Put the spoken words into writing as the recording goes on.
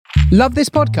Love this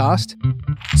podcast?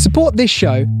 Support this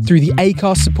show through the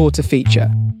Acast supporter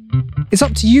feature. It's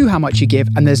up to you how much you give,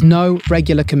 and there's no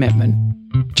regular commitment.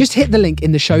 Just hit the link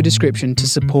in the show description to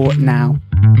support now.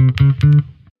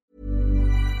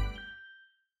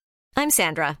 I'm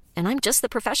Sandra, and I'm just the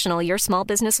professional your small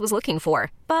business was looking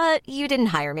for. But you didn't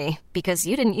hire me because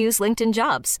you didn't use LinkedIn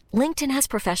Jobs. LinkedIn has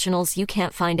professionals you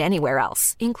can't find anywhere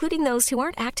else, including those who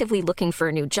aren't actively looking for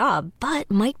a new job, but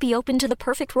might be open to the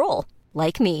perfect role,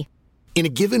 like me. In a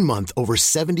given month, over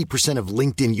 70% of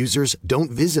LinkedIn users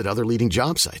don't visit other leading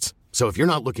job sites. So if you're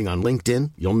not looking on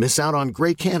LinkedIn, you'll miss out on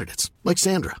great candidates like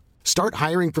Sandra. Start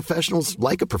hiring professionals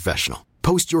like a professional.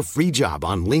 Post your free job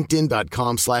on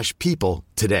linkedin.com/people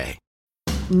today.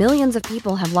 Millions of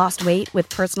people have lost weight with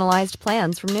personalized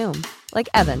plans from Noom. Like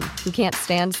Evan, who can't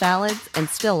stand salads and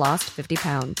still lost 50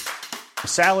 pounds.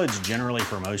 Salads generally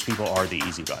for most people are the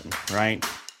easy button, right?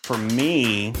 For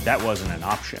me, that wasn't an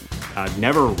option. I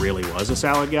never really was a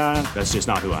salad guy. That's just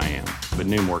not who I am. But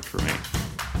Noom worked for me.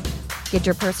 Get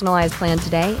your personalized plan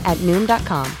today at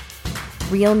Noom.com.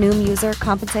 Real Noom user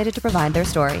compensated to provide their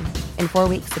story. In 4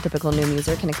 weeks, the typical Noom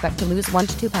user can expect to lose 1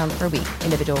 to 2 pounds per week.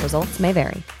 Individual results may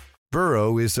vary.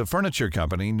 Burrow is a furniture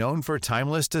company known for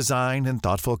timeless design and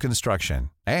thoughtful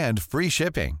construction, and free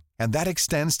shipping, and that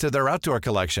extends to their outdoor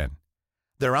collection.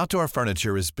 Their outdoor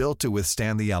furniture is built to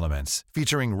withstand the elements,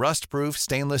 featuring rust-proof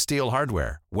stainless steel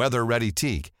hardware, weather-ready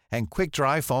teak, and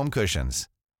quick-dry foam cushions.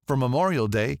 For Memorial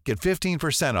Day, get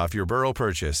 15% off your Burrow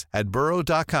purchase at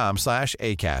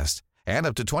burrow.com/ACAST, and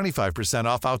up to 25%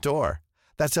 off outdoor.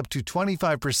 That's up to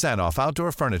 25% off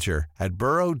outdoor furniture at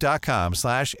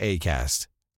burrow.com/ACAST.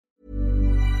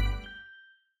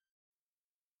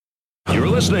 You're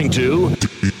listening to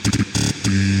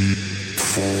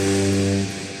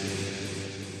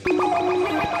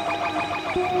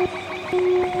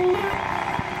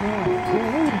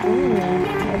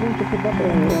I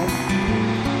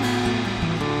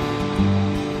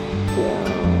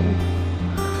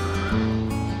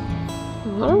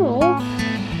don't know.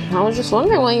 I was just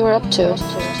wondering what you were up to.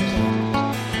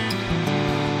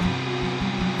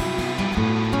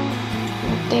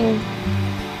 Nothing,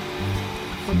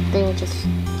 just,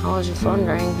 I was just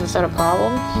wondering, is that a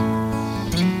problem?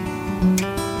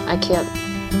 I can't,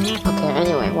 okay,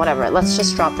 anyway, whatever, let's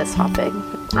just drop this topic.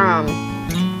 No,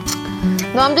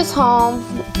 I'm just home.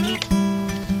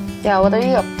 Yeah, what are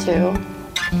you up to?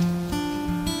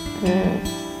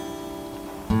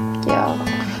 Yeah,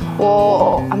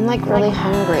 well, I'm like really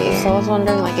hungry, so I was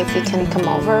wondering like if you can come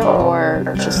over or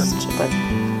just like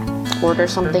order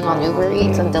something on Uber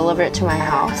Eats and deliver it to my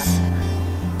house.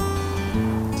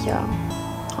 Yeah.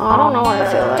 I don't know what I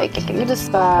feel like. You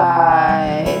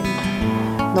decide.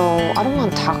 No, I don't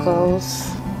want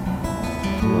tacos.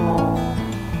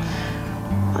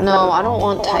 No, I don't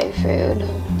want Thai food.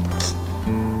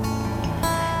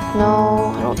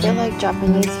 No, I don't feel like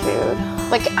Japanese food.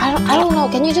 Like, I don't know.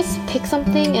 Can you just pick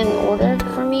something and order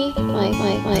for me? Like,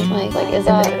 is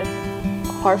that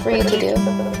hard for you to do?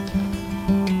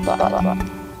 But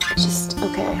just,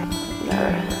 okay,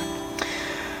 whatever.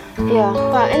 Yeah,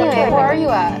 but anyway, where are you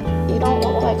at? You don't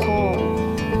look like home.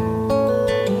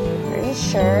 Are you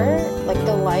sure? Like,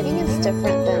 the lighting is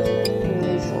different than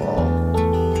usual.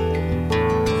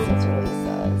 That's what he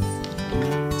says.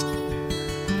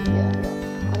 Yeah,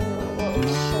 I don't know. Well,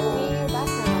 show me your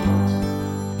background.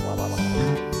 Like,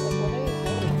 what are you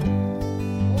hiding?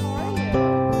 Who are you?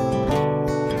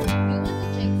 You went to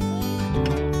Jake's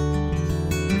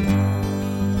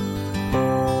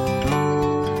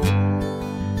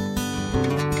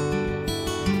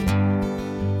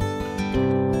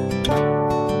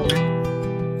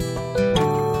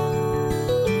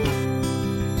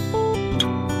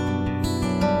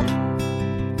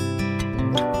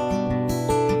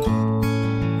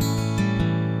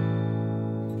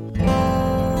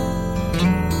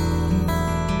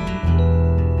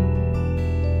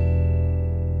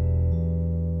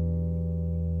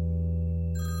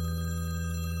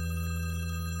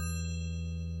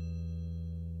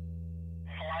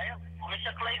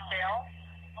Mr. Claysdale.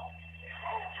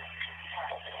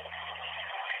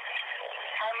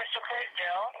 Hi, Mr.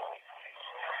 Claysdale.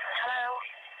 Hello.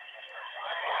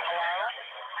 Hello.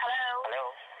 Hello. Hello.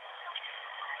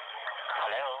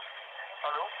 Hello.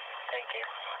 Hello. Thank you.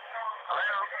 Hello.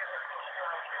 Hello.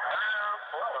 Hello.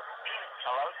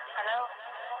 Hello. Hello.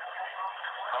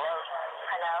 Hello.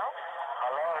 Hello.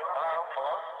 Hello. Hello.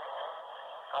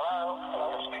 Hello. Hello.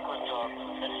 Speak with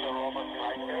Mr. Robert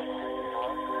Piper.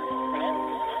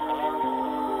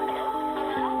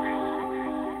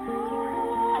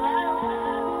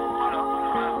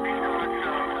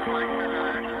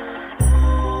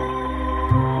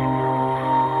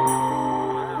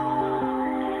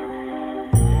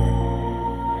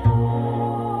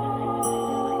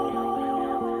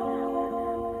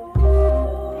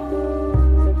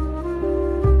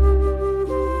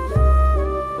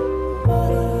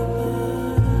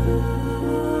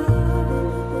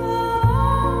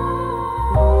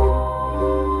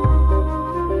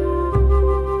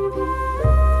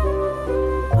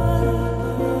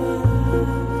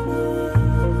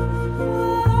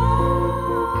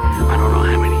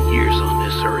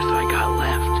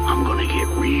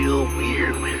 real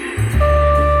weird with it.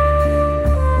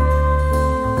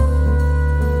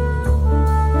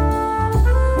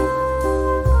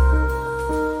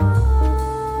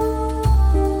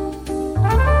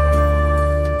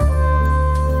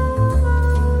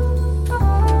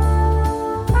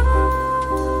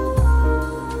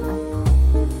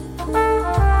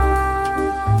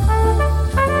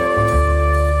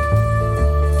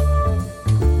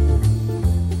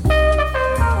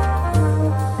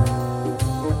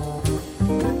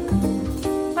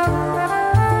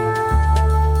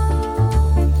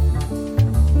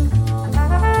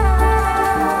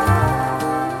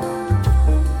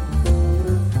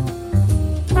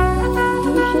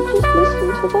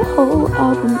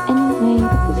 Album anyway,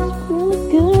 but this is really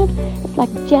good. It's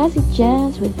like jazzy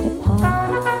jazz with hip hop.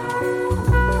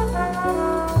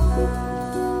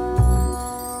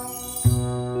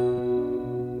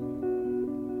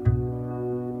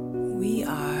 We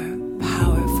are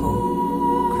powerful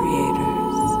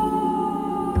creators,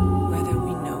 whether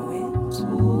we know it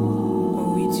or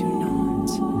we do not.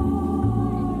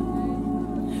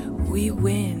 We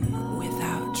win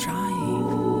without trying.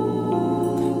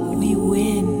 We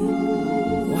win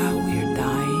while we're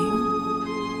dying.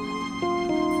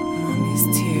 Mommy's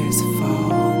tears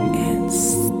fall and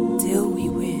still we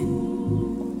win.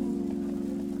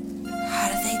 How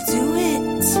do they do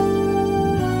it?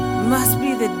 Must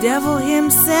be the devil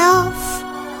himself.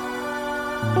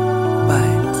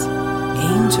 But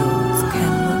angels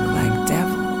can look like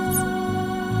devils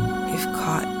if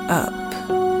caught up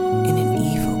in an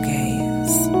evil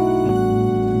gaze.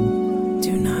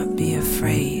 Do not be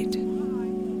afraid.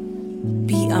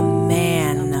 Be a man.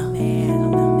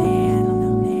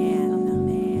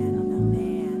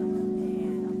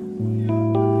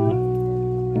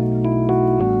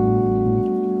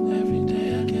 Every day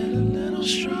I get a little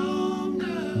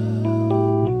stronger.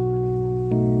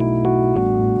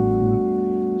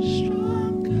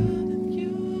 Stronger than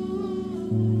you.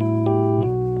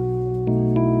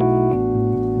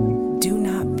 Do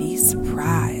not be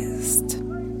surprised.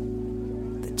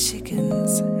 The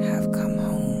chickens have come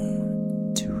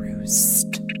home to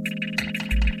roost.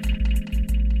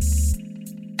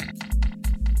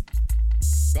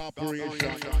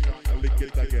 Operation, I lick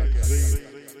it again. See?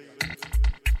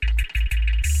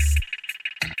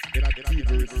 In a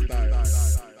thievery style.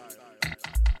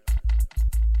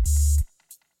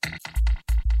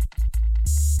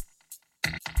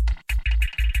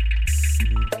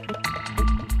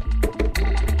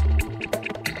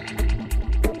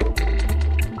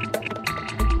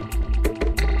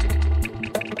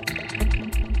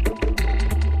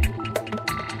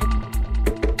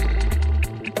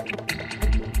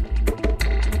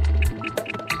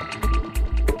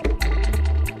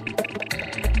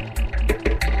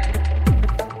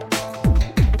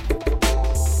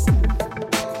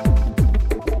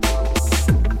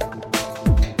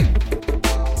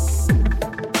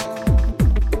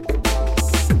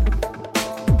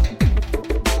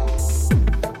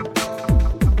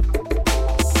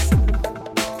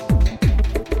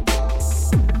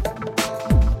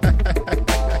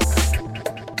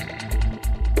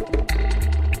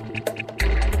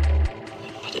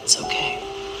 But it's okay.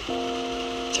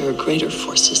 There are greater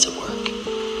forces at work.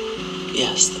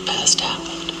 Yes, the past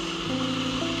happened,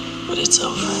 but it's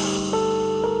over.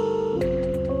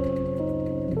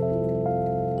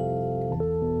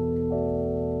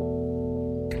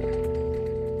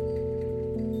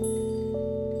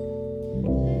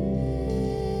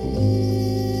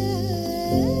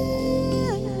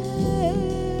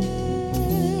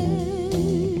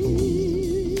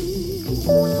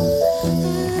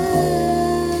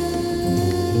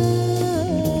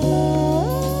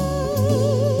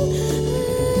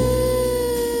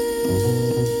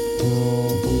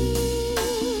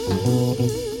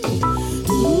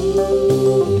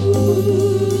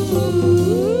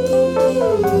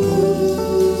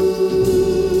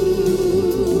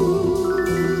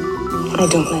 I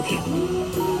don't love you.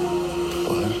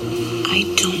 What? I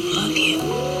don't love you.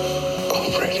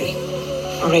 Already?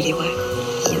 Already what?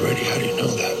 Already? How do you know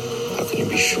that? How can you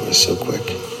be sure so quick?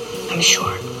 I'm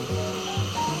sure.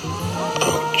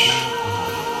 Ouch.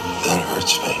 That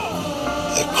hurts me.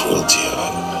 The cruelty of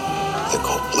it. The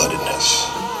cold-bloodedness.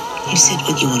 You said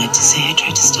what you wanted to say. I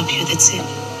tried to stop you. That's it.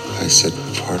 I said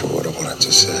part of what I wanted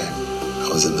to say. I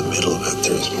was in the middle of it.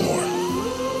 There's more.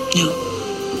 No.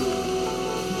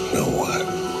 No what?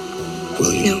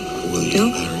 Will you? No. Will you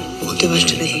Non. marry? Will you Demain, je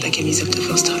te marry mets me? dans ta camisole de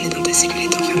force, t'enlèves dans ta cellule et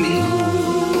t'enfermes.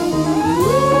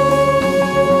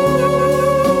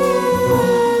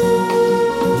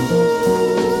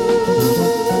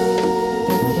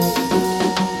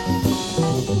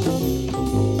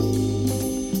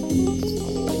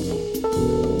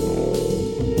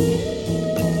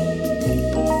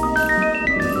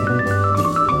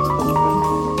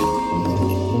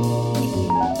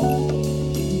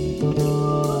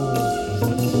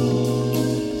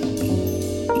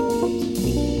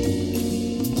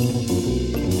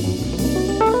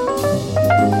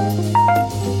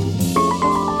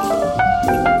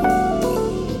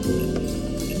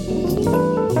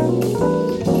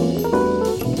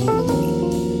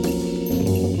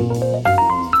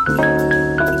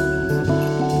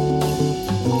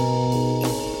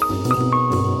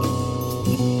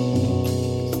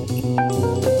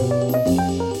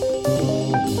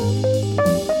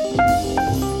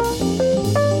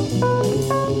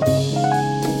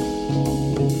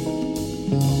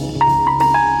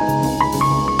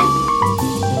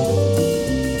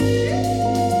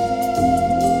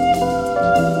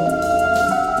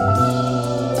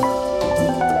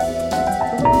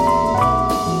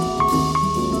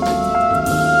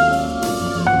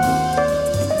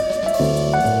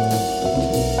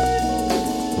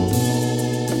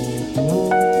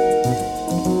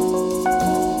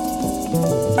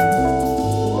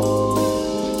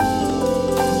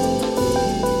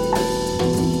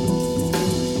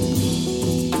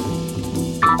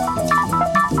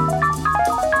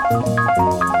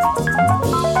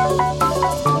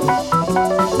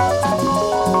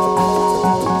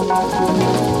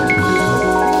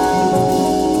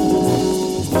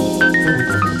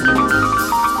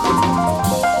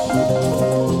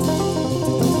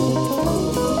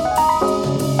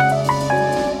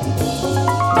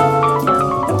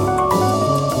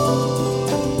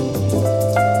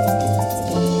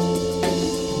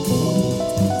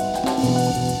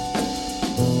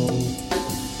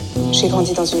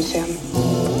 grandi dans une ferme.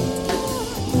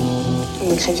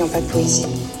 Nous n'écrivions pas de poésie,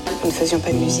 nous ne faisions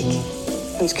pas de musique,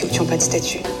 nous ne sculptions pas de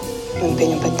statues, nous ne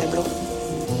peignions pas de tableaux.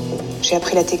 J'ai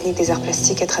appris la technique des arts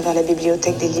plastiques à travers la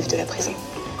bibliothèque des livres de la prison.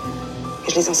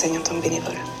 Et je les enseigne en tant que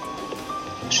bénévole.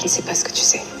 Je ne sais pas ce que tu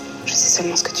sais, je sais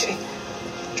seulement ce que tu es.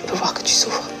 Je peux voir que tu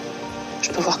souffres,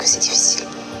 je peux voir que c'est difficile.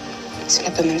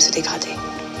 Cela peut même se dégrader.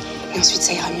 Mais ensuite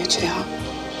ça ira mieux, tu verras.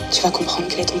 Tu vas comprendre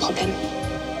quel est ton problème.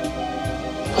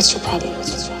 What's your problem?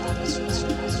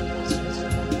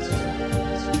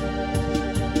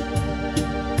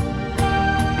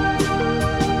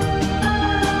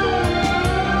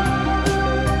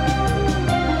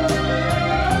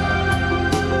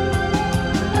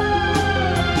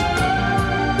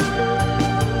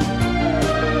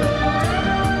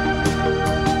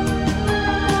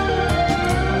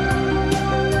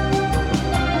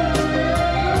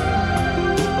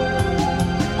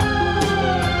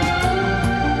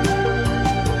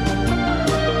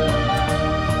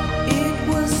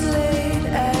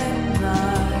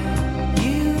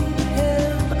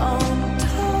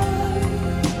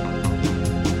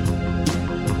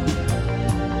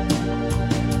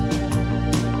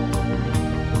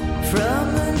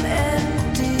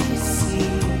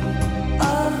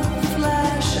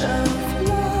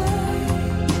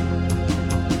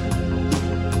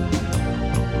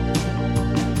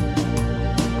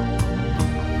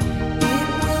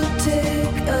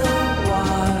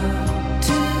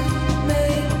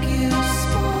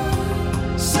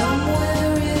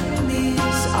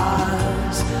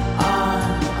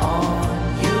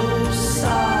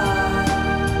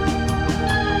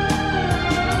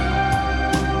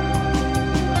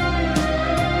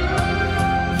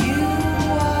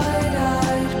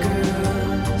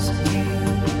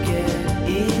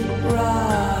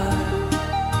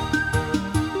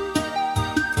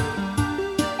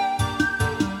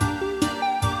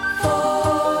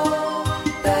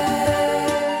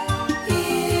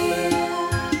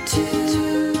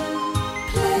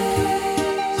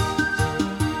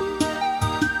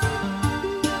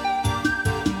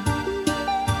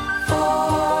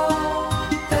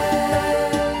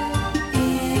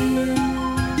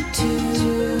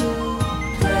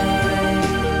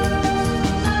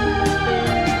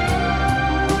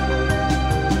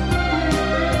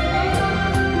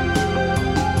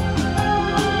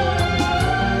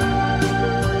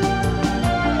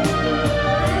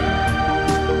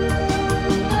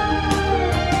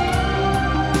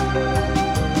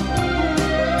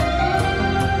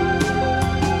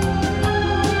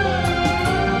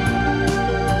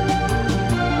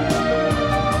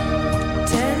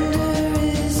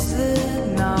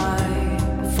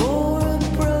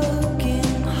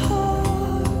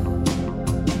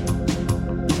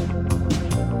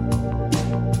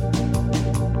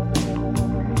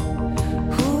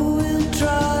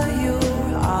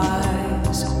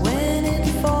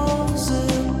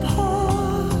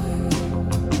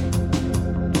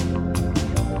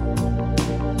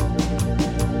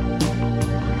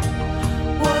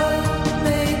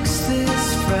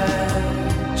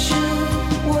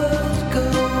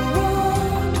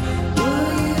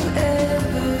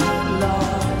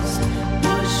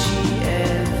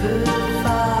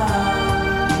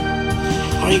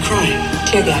 Why are you crying?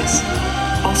 Tear gas.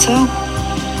 Also,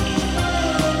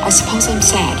 I suppose I'm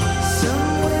sad.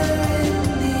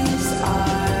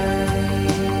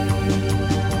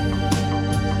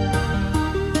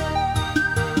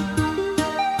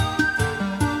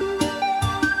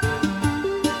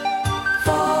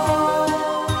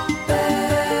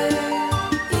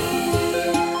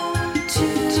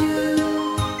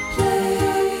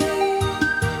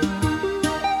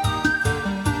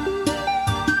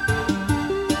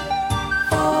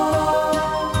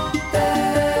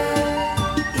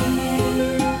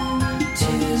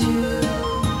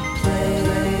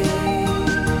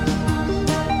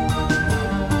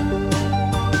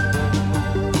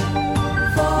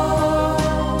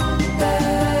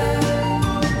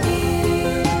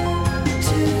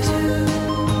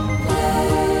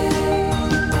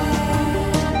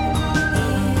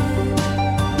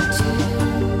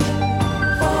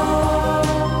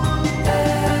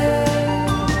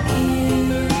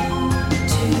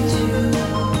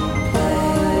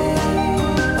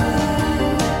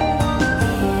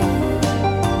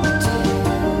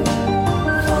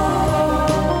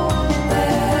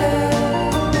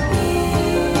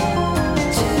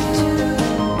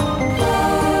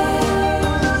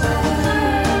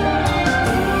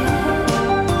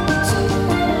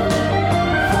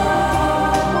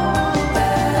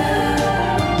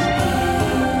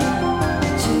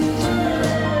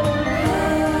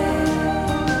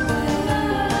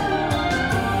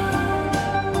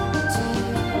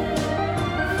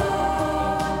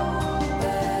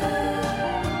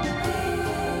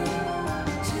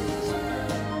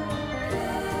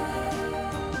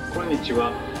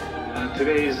 Konnichiwa.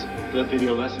 Today's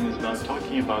video lesson is about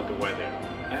talking about the weather.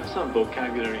 I have some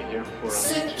vocabulary here for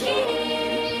us to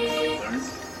learn.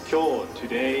 今日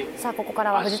today さあここか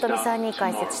らは藤富さんに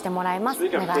解説してもらいます。お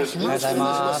願いし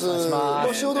ます。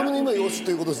汐留の今様子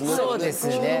ということですね。そうです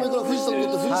ね。汐留から富士山に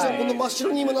乗って富士山こんな真っ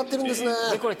白に今なってるんですね。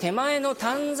でこれ手前の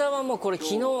丹沢もこれ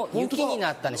昨日雪に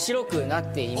なったんで白くなっ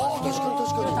ていますけ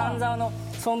ど、丹沢の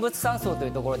孫仏山荘とい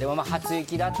うところでは初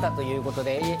雪だったということ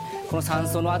で、この山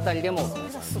荘のあたりでも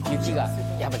雪が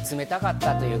やっぱり冷たかっ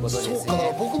たということですね。そうか、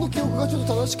僕の記憶がちょっ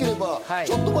と正しければ、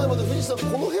ちょっと前まで富士山こ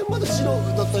の辺まで白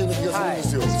だったような気が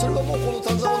するんですよ。それがもうこの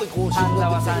丹沢までこう丹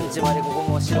沢山地までここ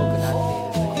も白くなってい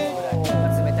るというぐら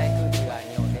い冷たい空気が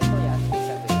日本列島にやってき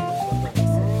たということで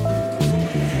す。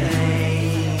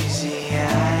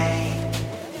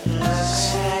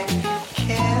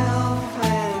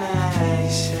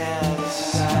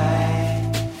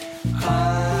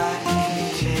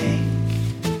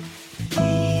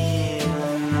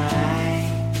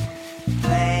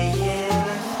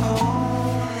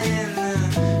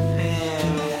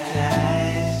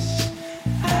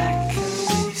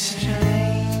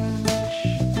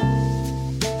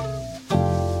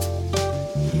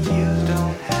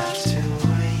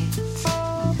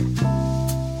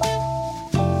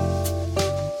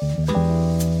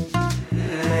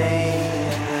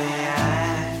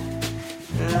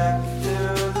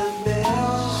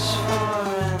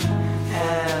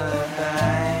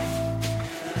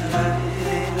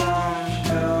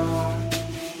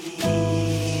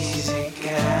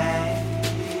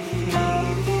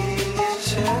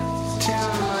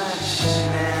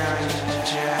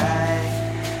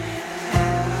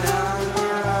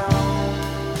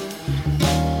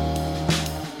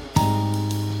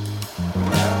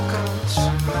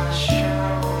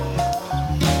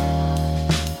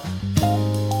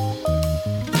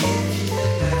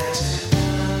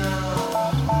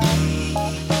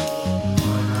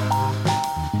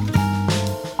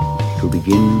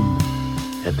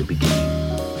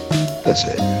That's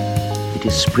it. It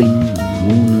is spring,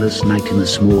 moonless night in the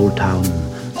small town,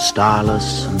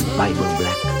 starless and Bible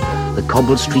black. The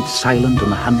cobbled streets silent and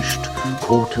the hunched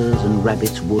quarters and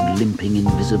rabbits wood limping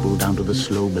invisible down to the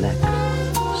slow black,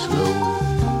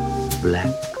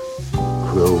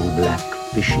 crow black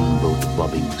fishing boat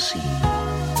bobbing sea.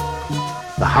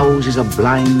 The houses are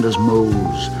blind as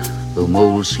moles, though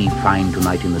moles see fine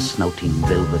tonight in the snouting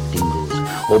velvet dingles,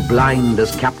 or blind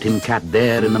as Captain Cat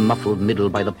there in the muffled middle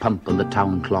by the pump and the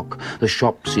town clock, the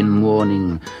shops in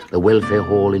mourning, the welfare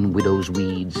hall in widow's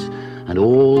weeds, and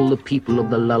all the people of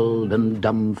the lulled and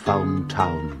dumbfound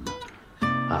town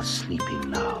are sleeping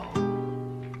now.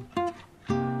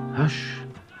 Hush,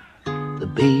 the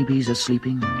babies are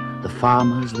sleeping, the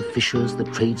farmers, the fishers, the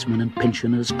tradesmen and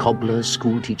pensioners, cobbler,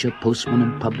 schoolteacher, postman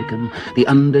and publican, the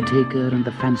undertaker and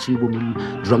the fancy woman,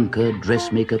 drunkard,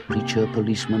 dressmaker, preacher,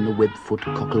 policeman, the webfoot,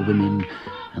 cockle women,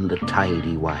 and the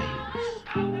tidy wives.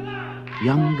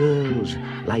 Young girls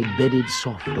lie bedded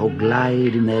soft or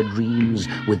glide in their dreams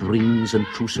with rings and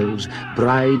trousseaux,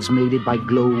 bridesmaided by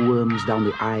glowworms down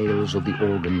the aisles of the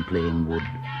organ-playing wood.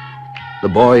 The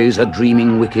boys are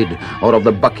dreaming wicked, or of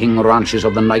the bucking ranches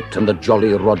of the night and the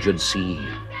jolly Rogered sea.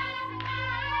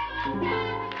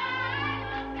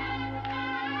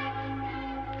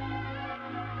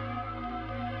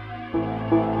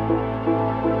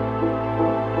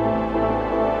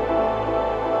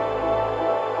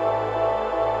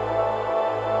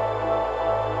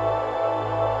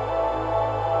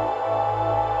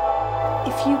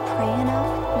 If you pray enough,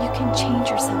 you can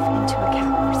change yourself into a cat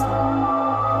person.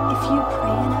 If you pray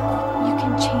enough, you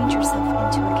can change yourself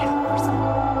into a cat person.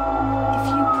 If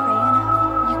you pray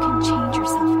enough, you can change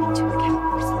yourself into a cat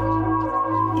person.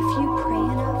 If you pray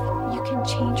enough, you can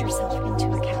change yourself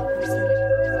into a cat person.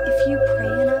 If you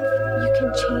pray enough, you can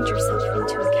change yourself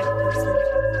into a cat person.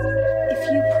 If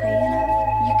you pray enough,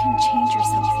 you can change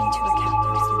yourself into a cat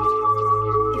person.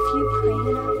 If you pray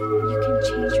enough, you can change yourself into a cat person. If you pray enough, you can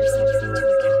change yourself into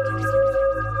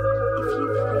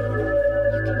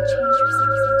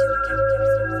a cat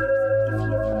person. If you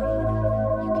pray enough, you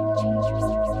can change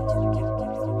yourself into a cat person.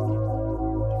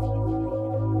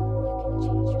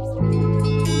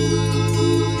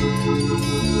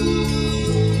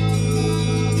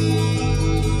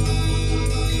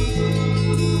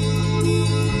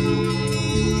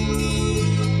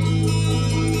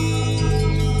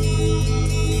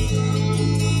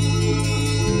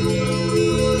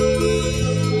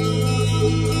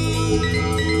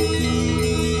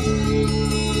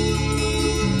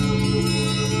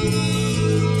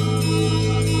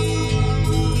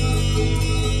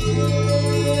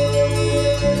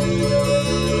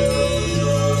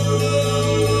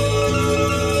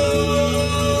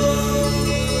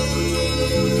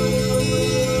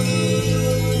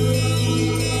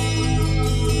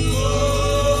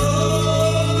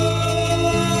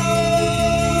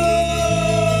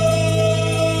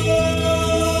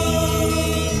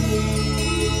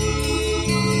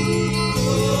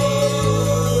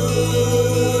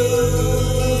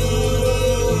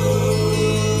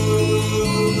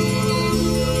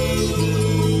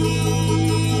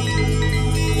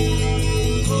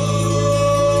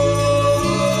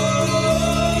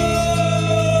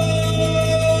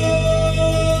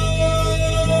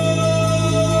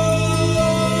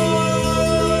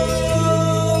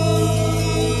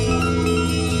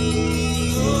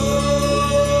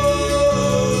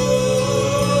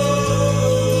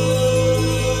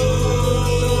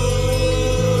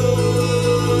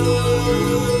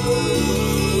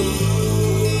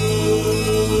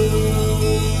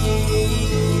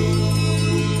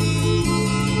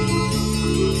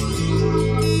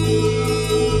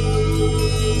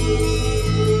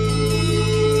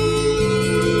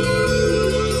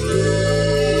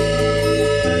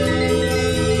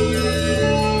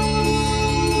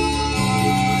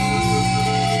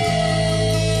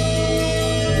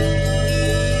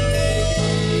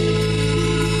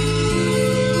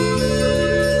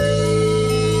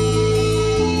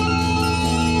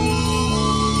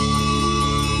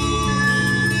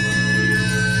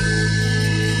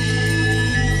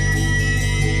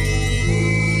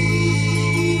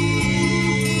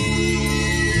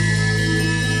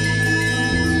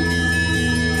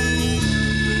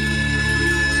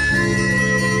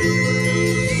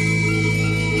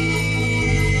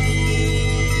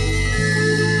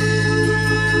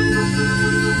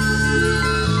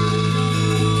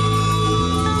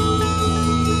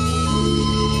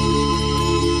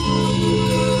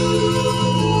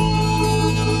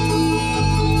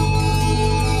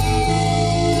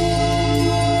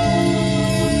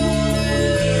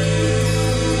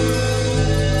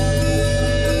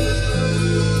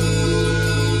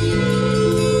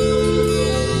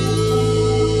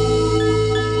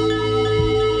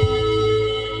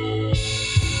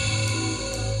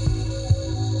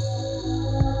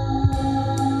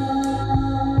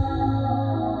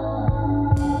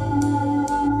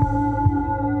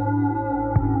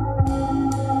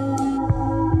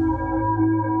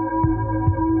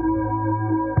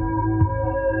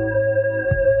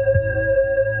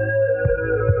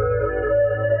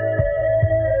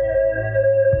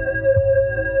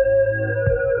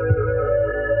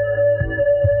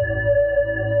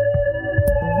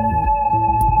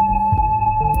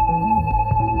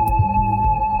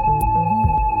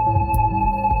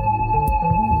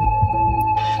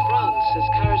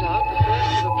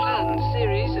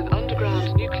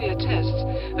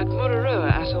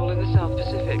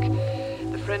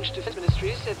 French Defense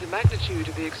Ministry said the magnitude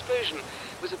of the explosion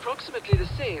was approximately the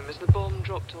same as the bomb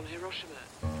dropped on Hiroshima.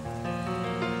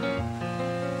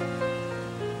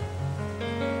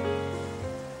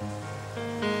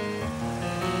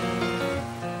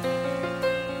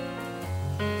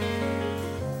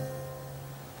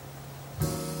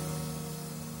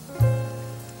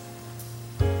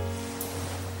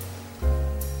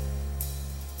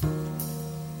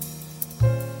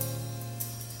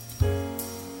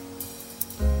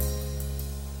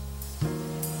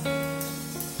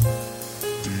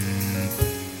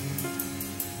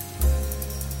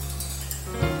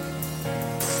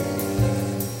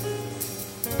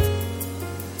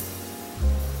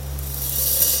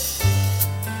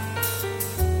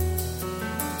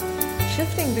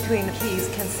 Shifting between the keys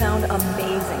can sound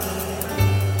amazing.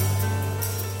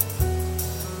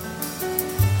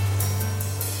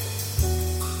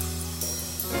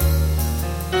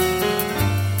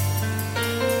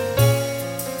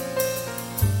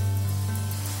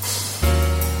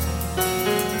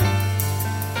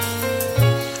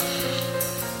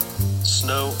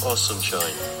 Snow or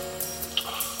sunshine?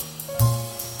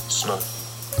 Snow.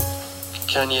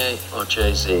 Kanye or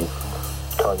Jay-Z?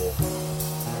 Kanye.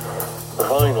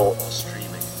 Vinyl or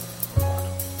streaming?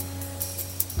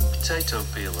 Potato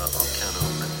peeler or can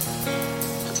opener?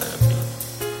 Potato peeler.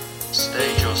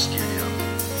 Stage or studio?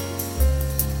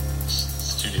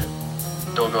 Studio.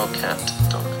 Dog or cat?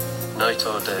 Dog. Night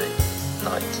or day?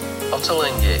 Night.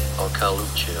 Ottolenghi or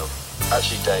Carluccio?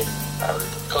 Actually day.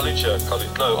 Carluccio.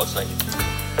 No, Ottolenghi.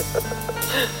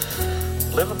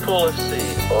 Liverpool FC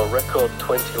or record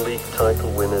 20 league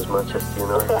title winners Manchester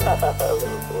United?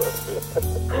 Liverpool FC.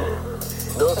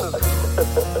 North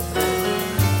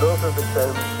of the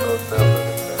Thames or south of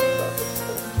the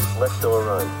Thames? Left or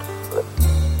right? Left.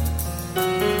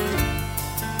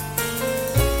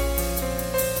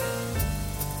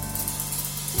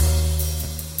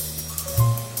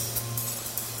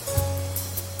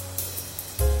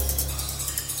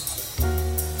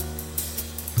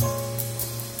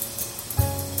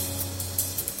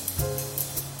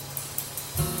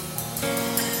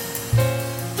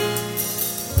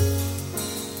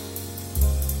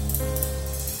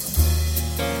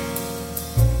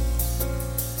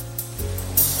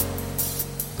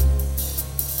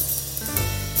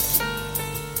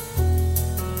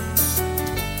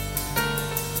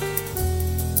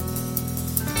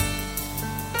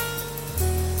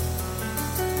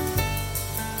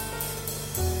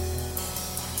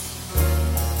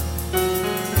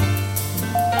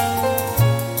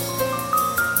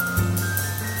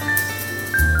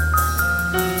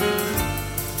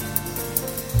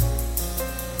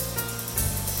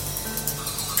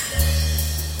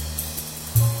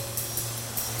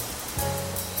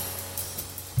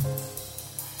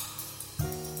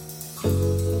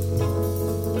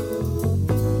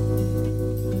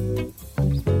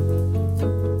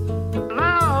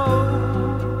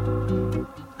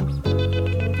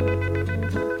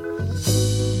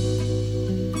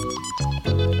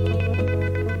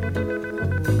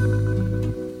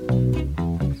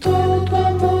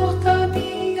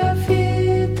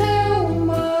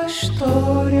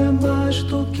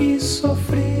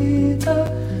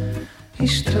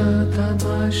 Estrada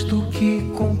mais do que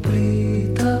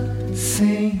comprida,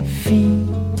 sem fim.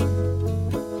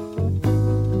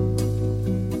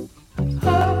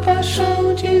 A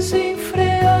paixão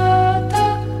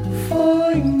desenfreada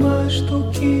foi mais do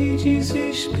que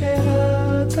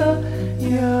desesperada,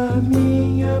 e a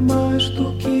minha mais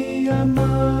do que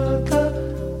amada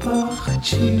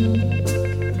partiu.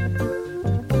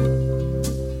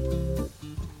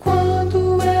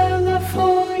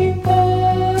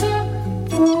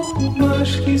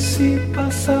 Que se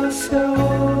passasse a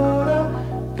hora,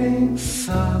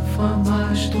 pensava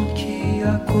mais do que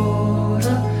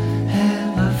agora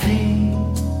ela vem.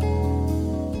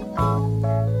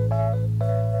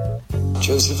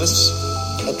 Josephus,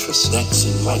 Petrus, that's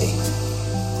in Wally.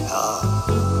 Ah,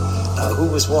 now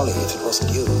who was Wally if it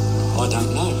wasn't you? I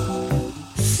don't know.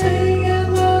 Sem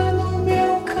ela no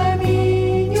meu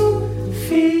caminho,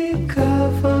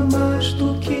 ficava mais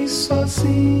do que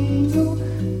sozinho.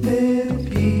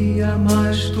 Bebia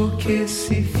mais do que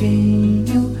esse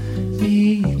vinho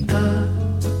me dá.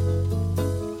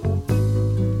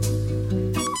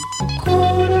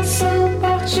 Coração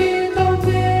partido ao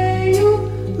meio,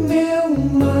 meu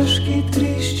mais que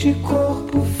triste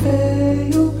corpo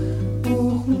feio,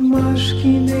 por mais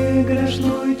que negras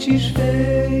noites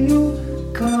veio.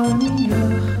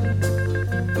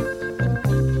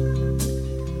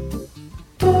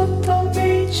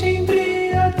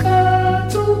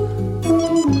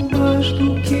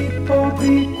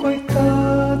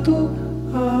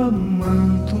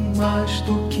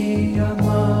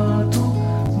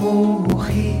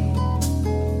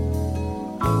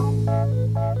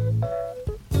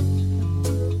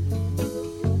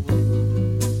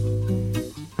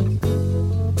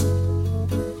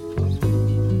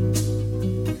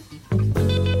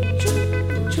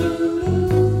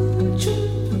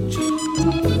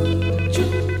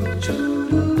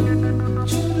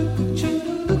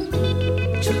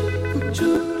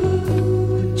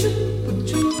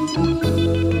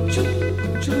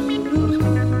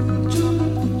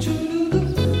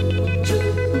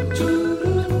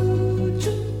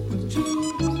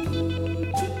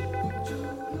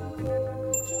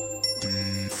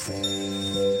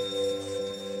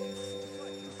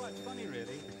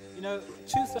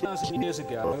 2,000 years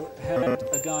ago, had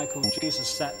a guy called Jesus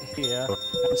sat here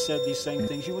and said these same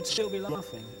things, you would still be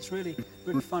laughing. It's really,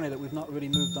 really funny that we've not really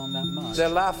moved on that much. They're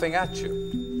laughing at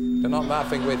you. They're not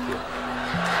laughing with you.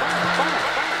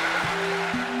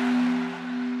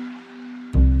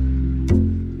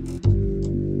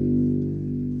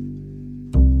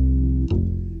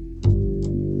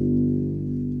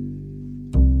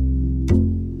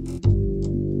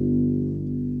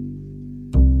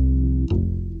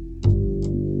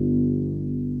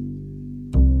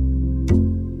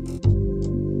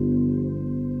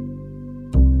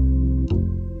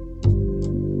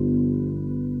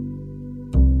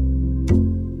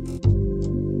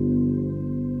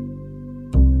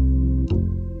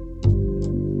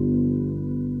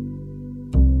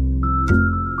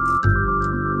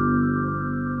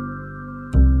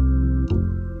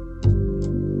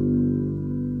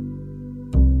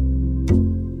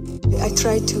 I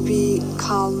try to be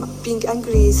calm. Being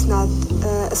angry is not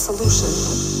a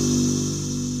solution.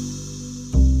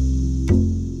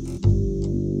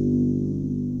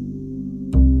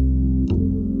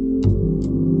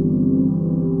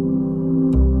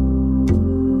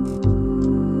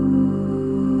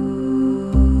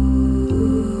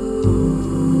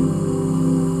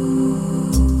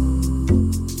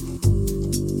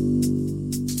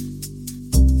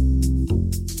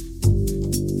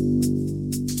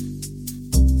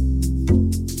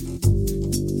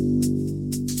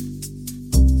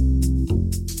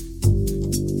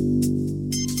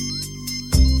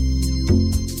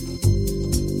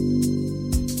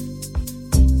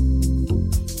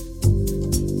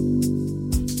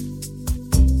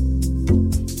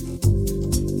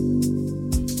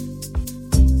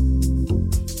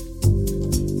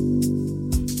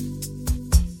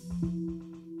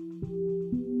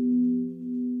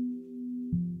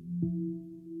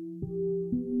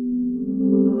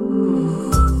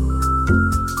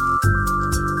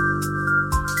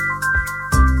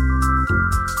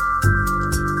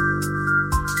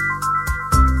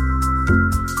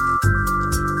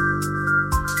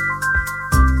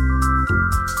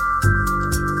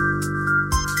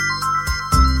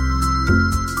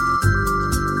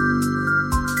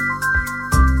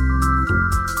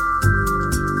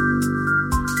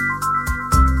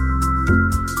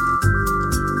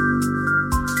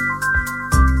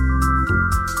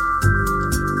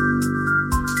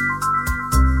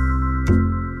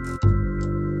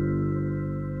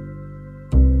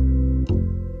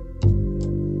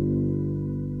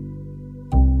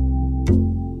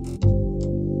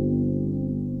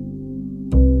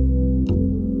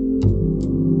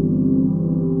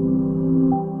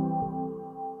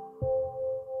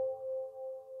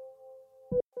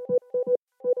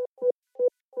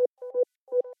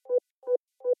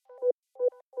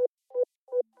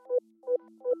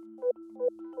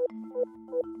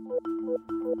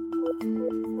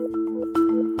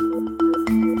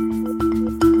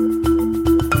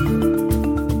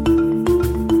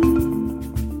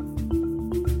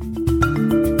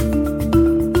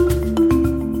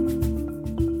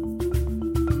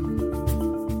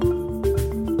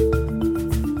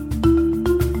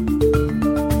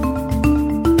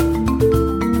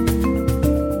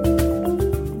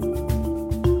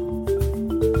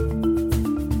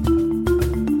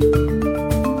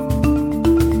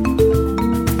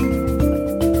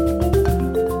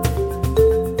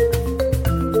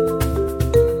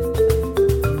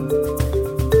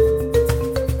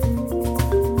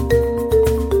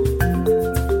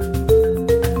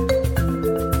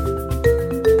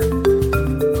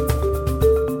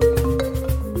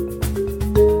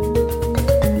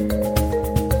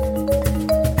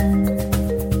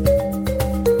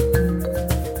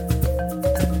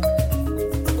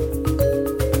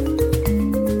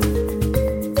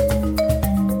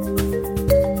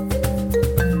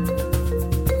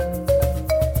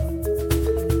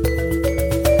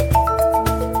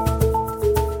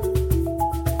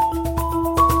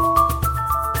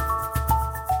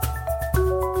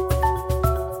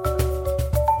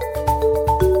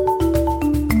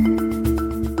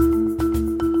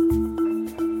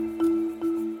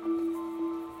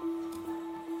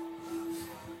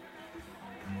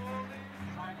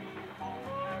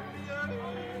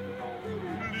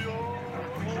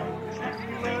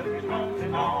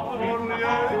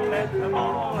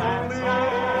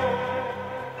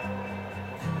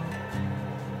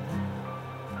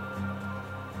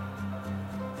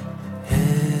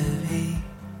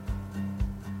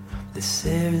 This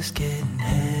air is getting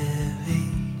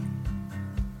heavy.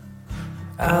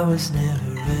 I was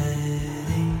never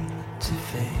ready to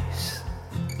face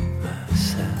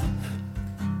myself.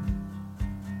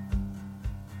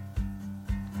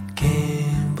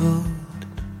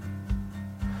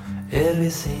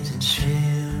 everything's in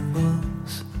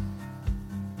shambles.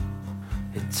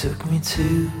 It took me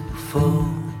 2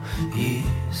 full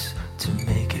years to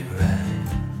make it right.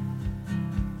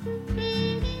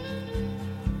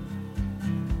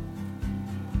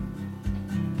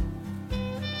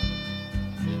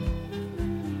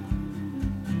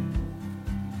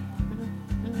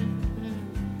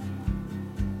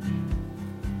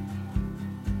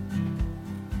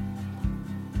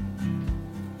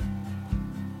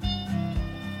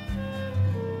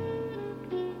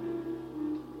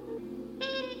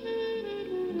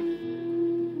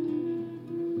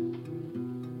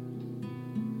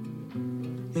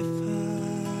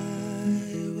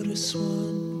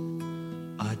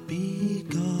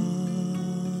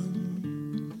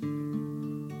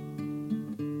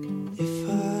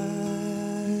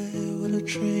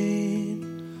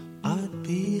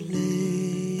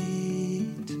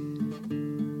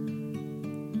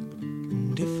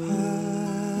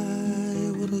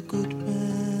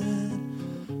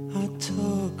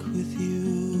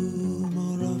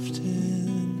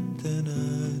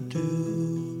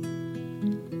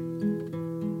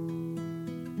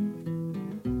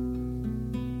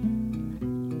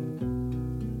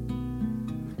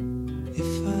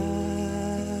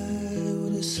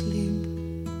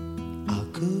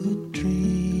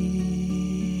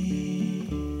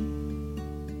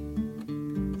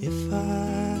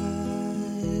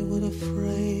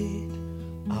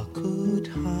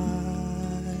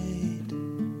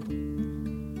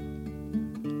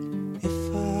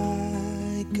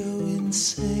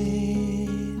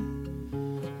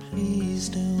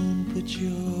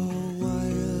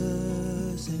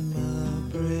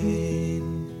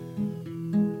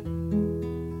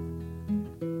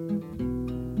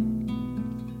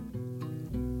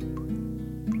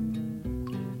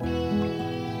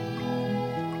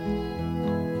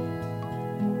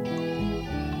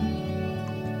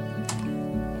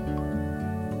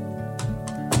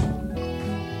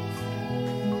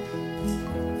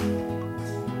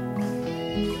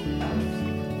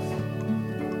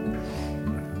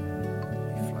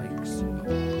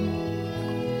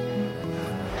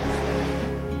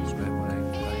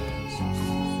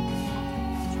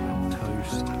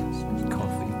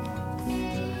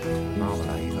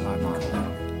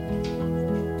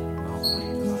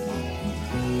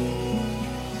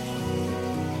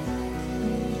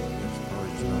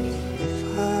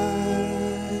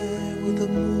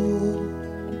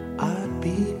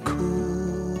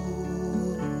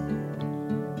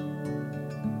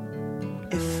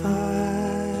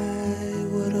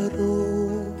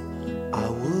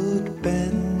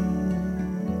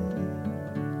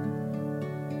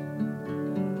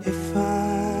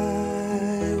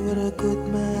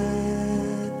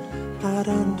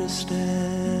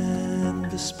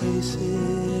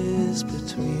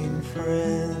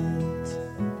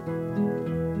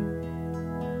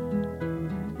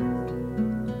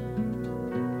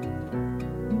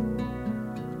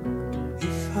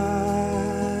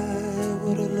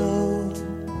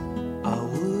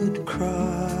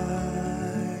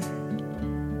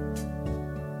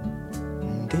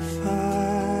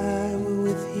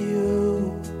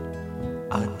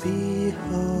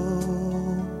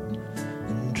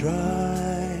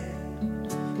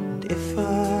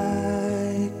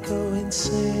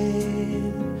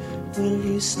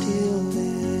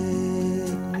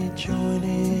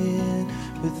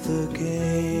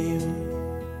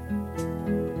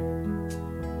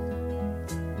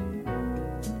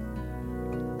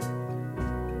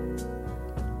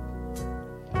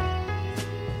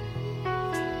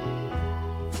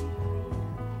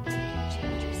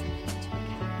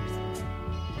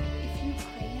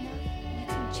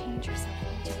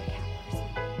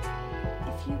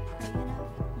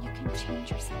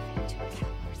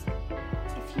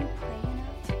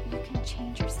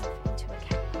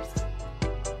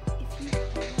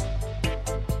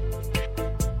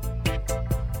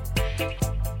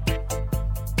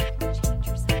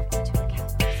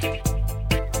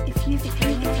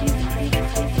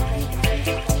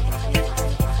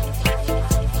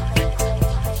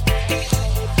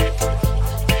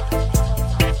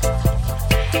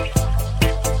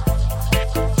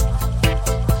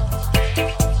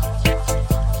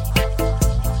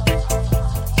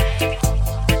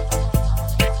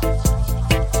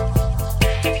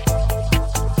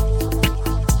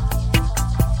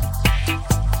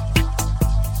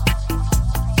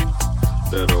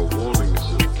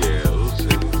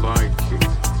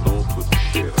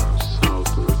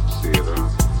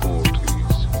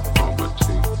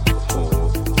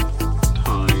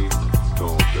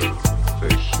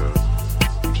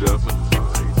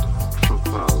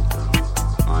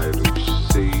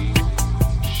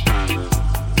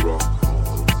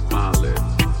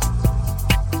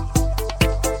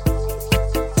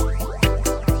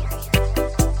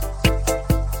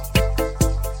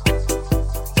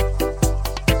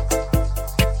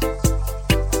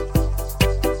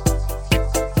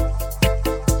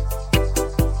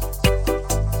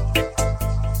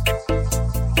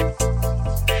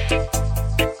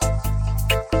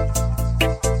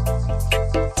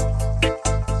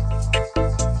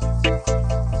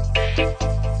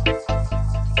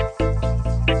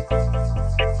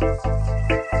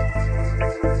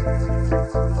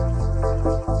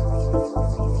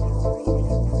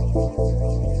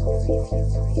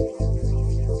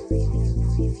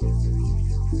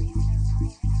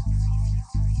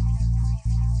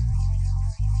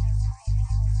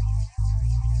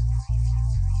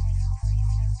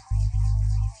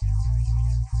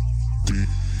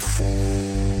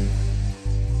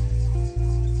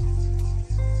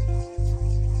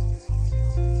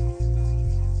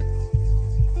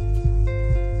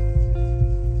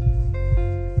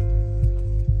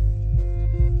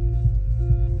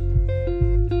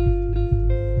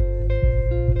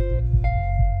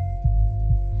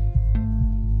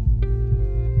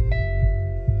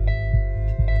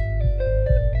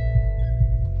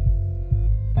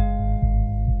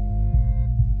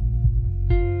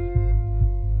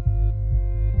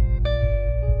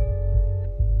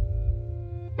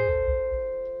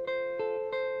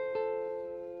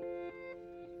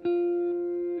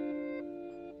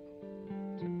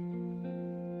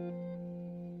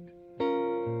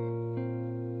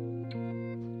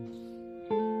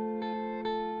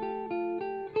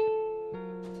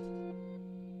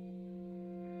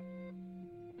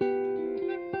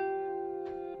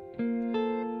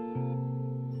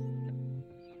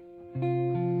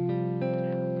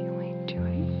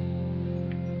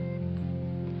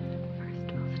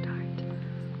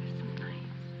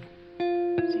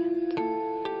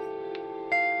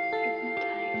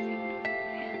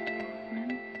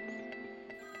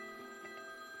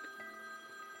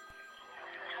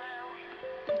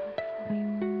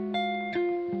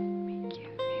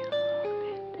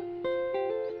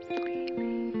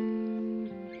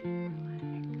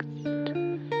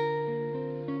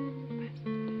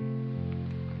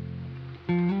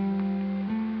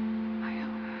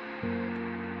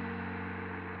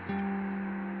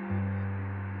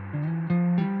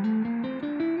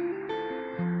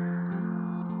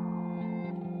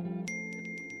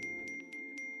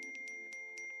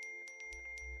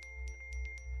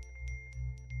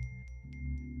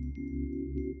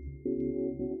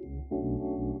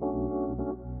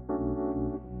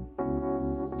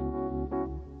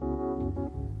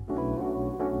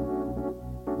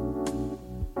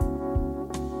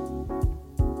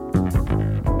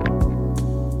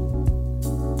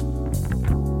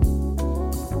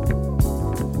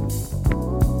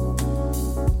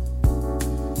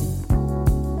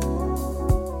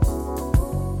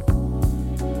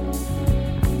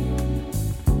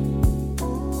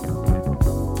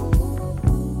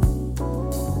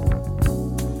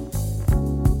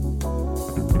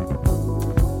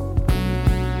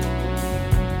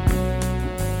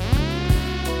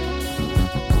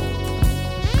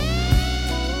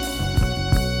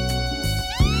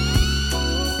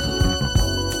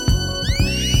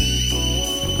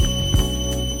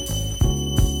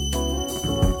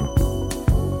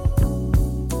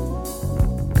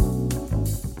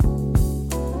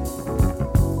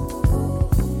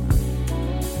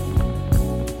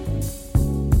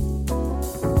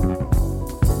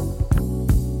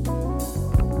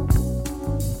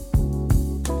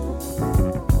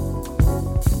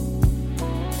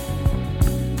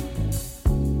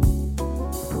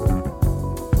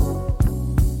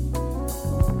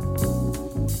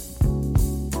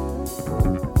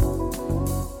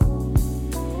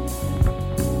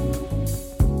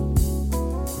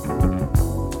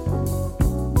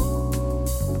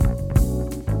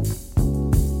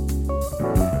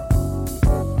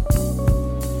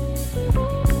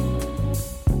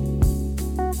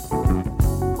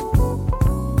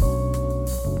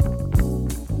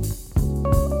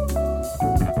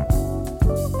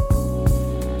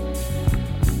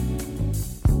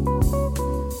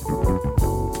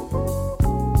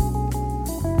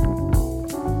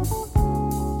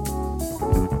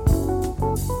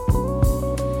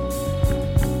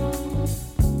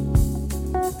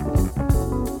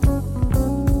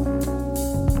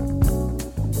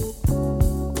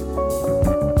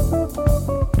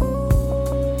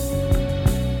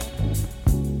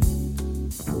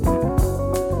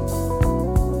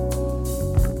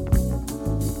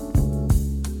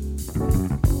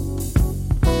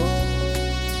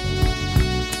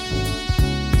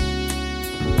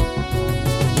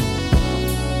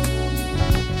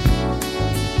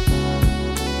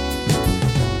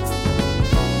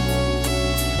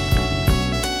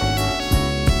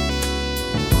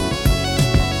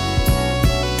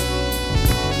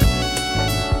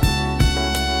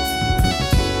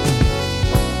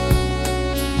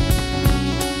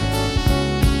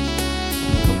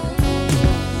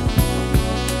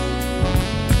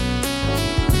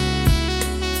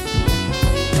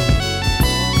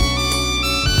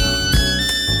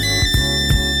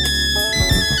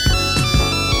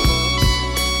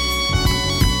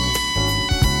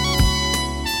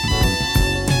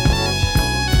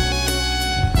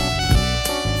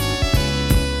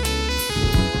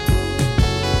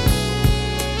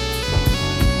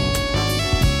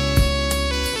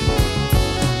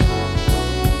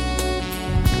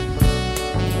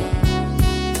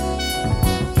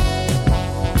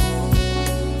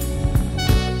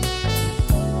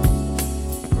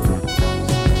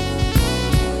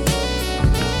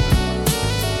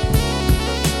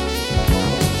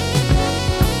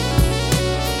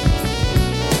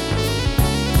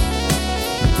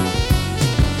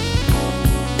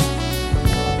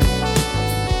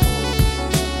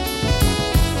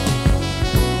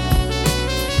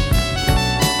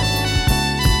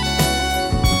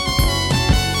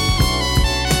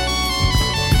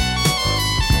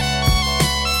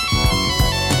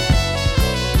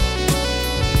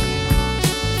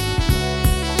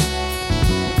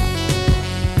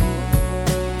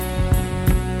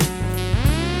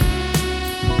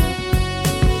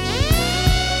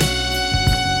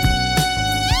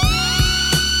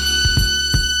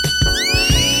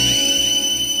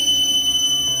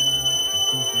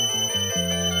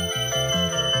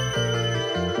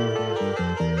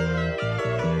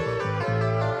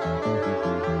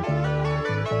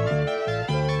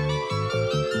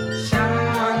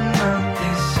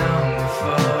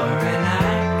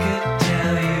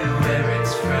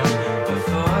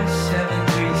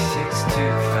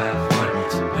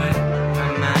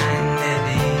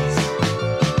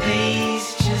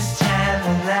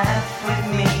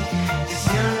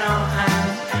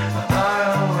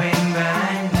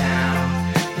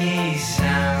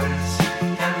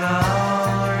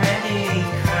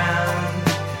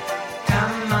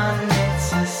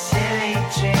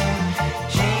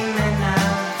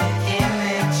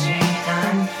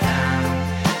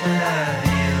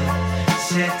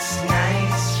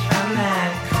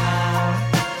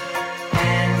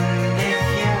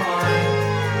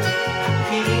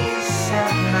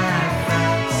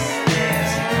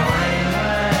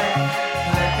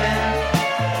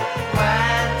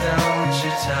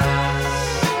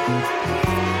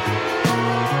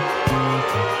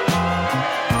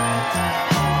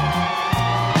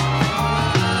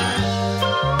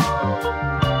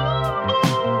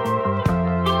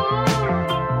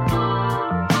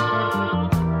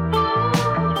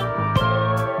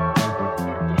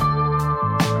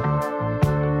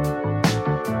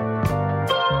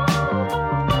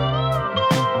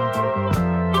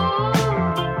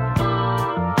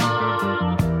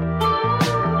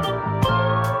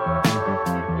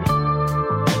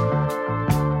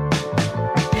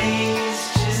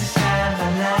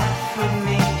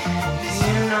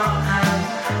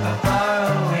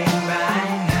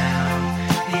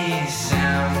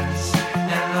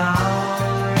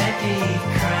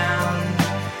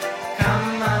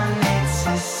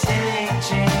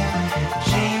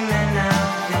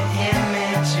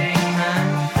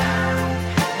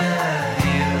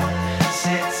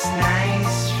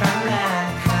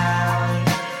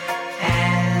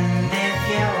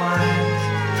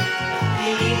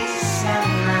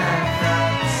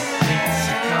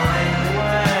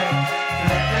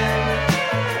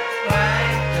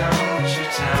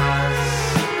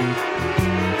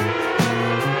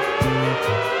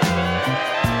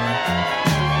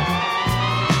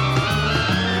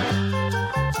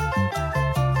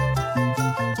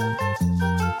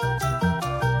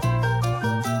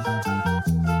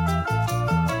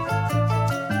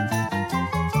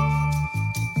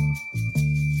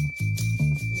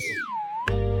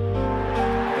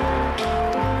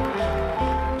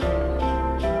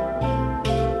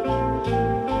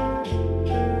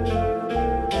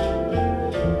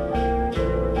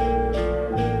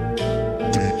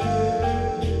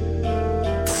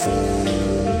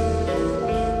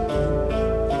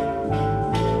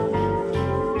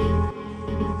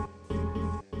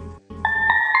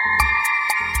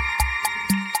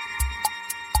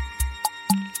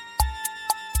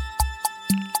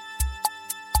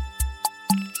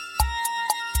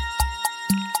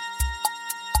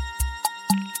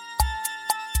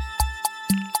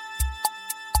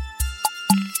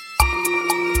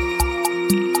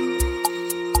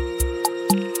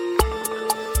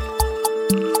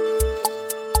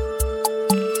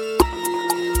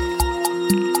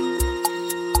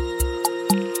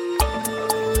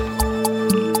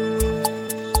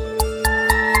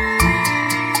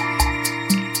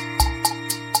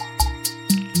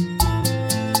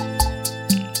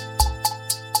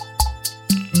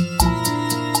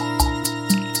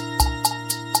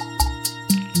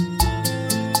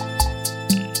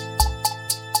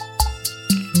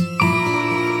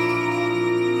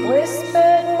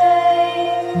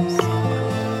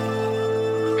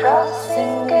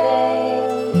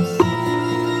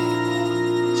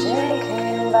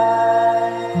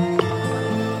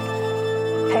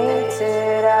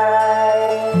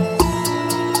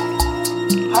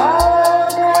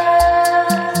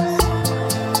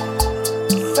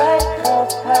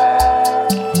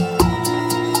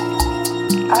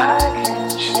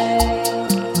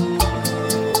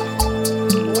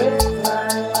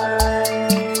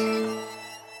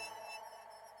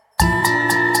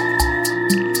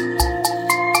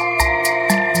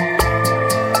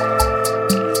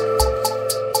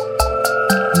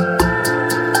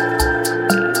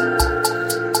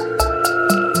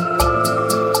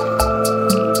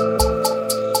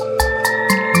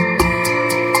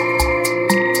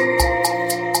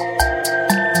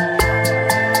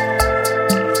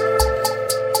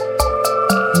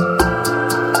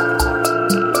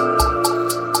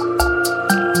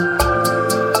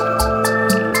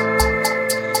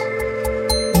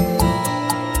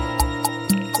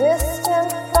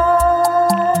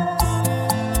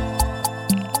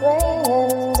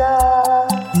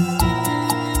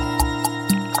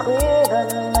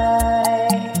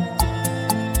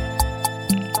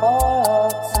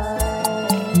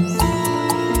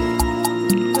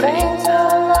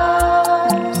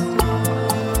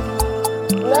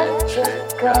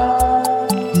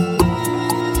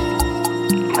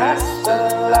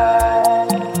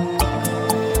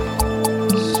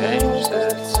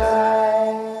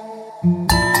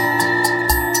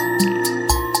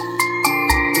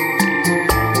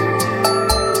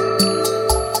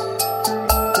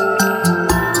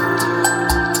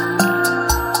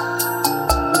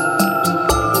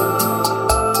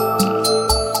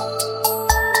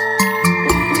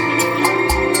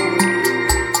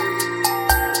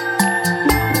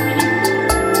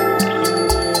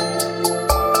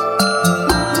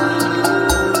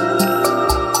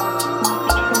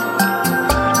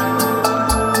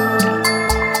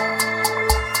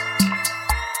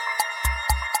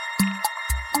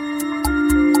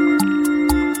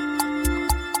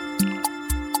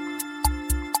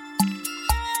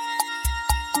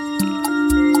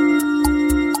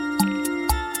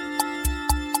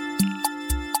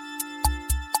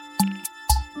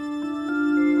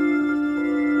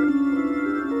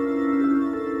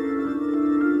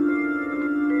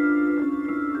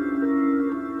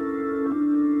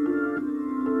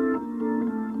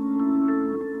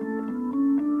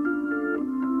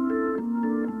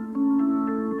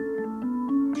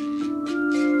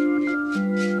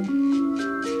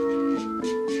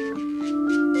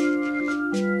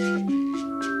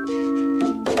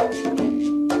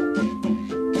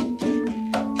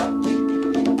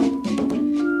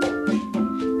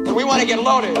 to get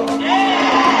loaded.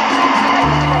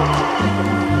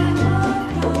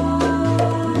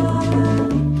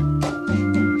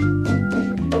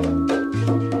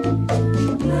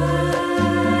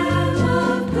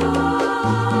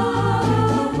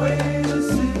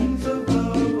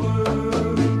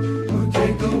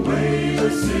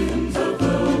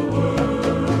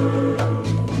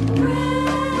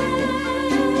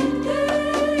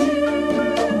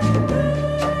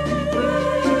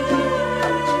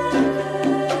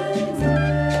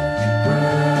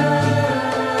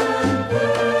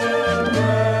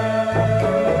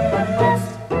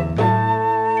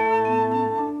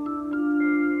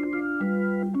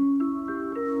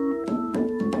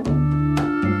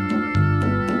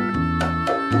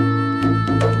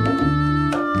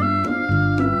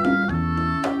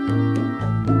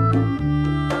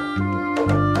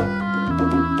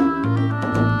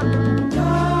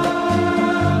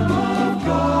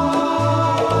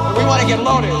 Get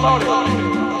loaded, loaded, loaded.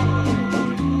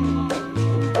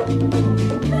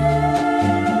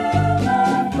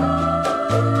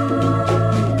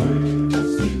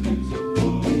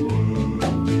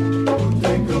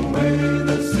 Take away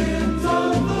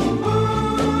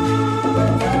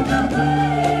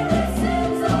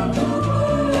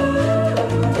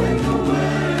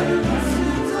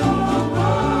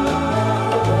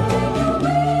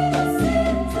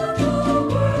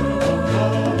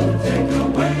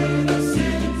the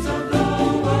sins of the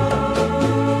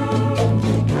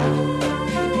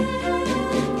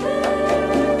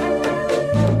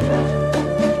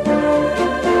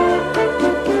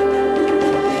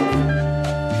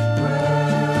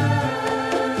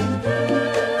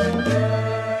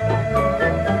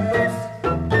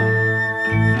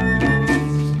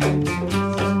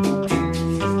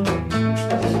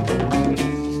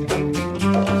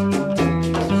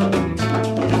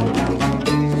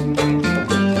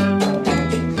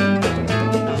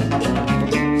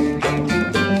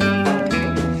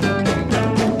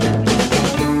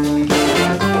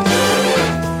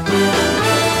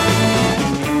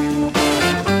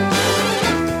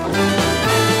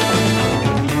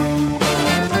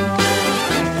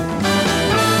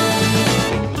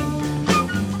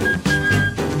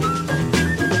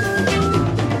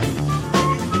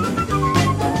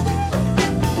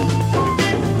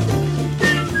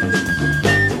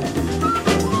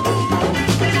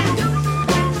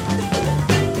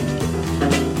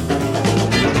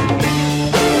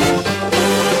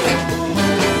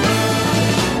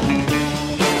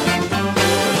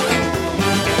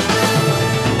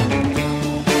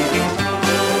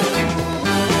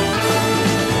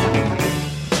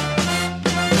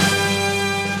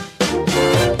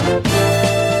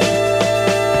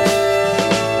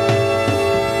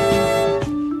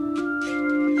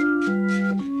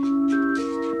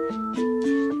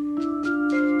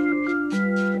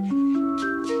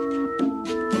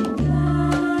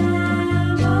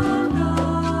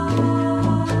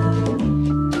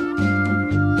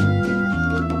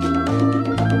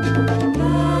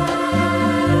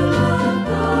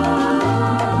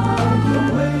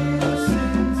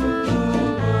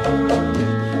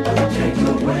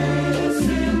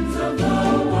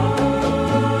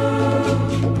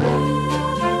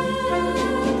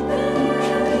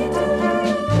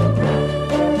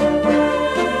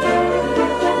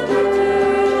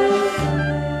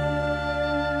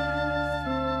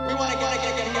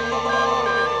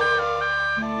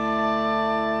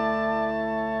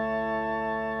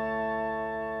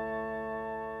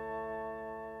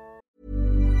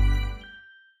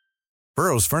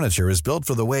Burrow's furniture is built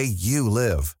for the way you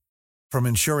live. From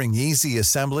ensuring easy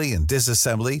assembly and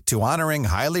disassembly to honoring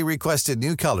highly requested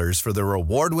new colors for their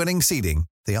award-winning seating,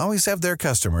 they always have their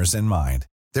customers in mind.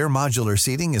 Their modular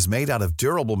seating is made out of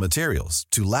durable materials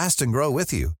to last and grow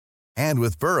with you. And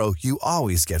with Burrow, you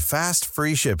always get fast,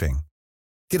 free shipping.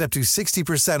 Get up to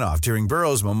 60% off during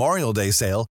Burrow's Memorial Day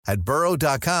sale at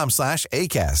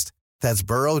burrow.com/ACAST. That's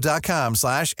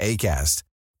burrow.com/ACAST.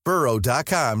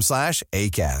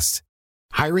 burrow.com/ACAST.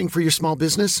 Hiring for your small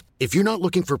business? If you're not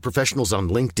looking for professionals on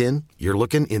LinkedIn, you're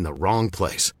looking in the wrong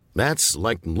place. That's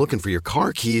like looking for your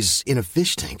car keys in a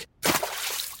fish tank.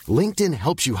 LinkedIn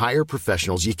helps you hire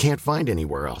professionals you can't find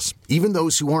anywhere else, even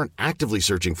those who aren't actively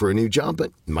searching for a new job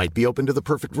but might be open to the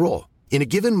perfect role. In a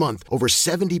given month, over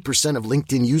 70% of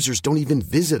LinkedIn users don't even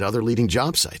visit other leading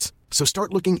job sites. So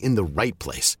start looking in the right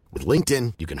place. With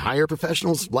LinkedIn, you can hire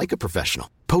professionals like a professional.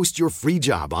 Post your free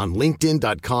job on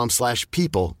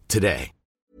linkedin.com/people today.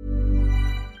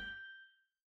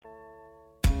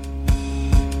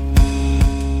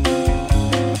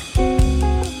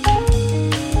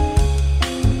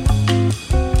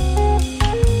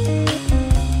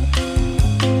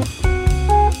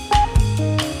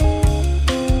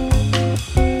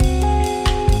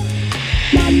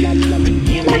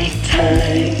 You make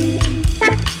time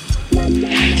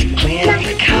to clear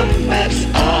the cobwebs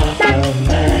off your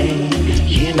mind.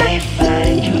 You may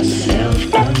find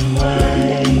yourself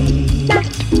unwind.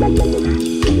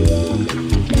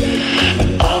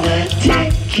 All the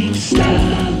ticking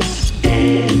stops,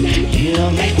 and you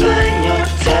may find your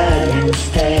time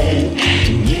instead.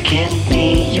 You can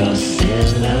be your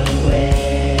silhouette.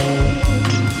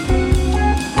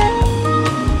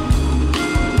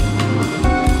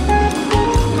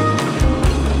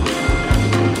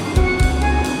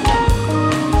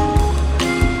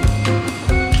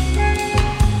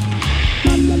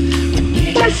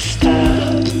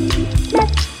 Stop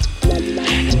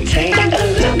and take a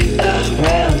look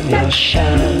around your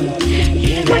shop.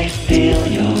 You may feel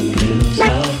your blues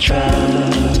all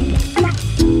drop.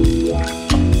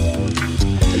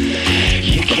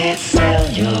 You can't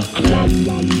sell your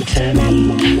gloom to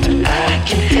me, but I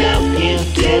can help you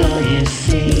till you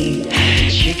see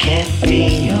that you can't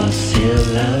be your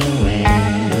silhouette.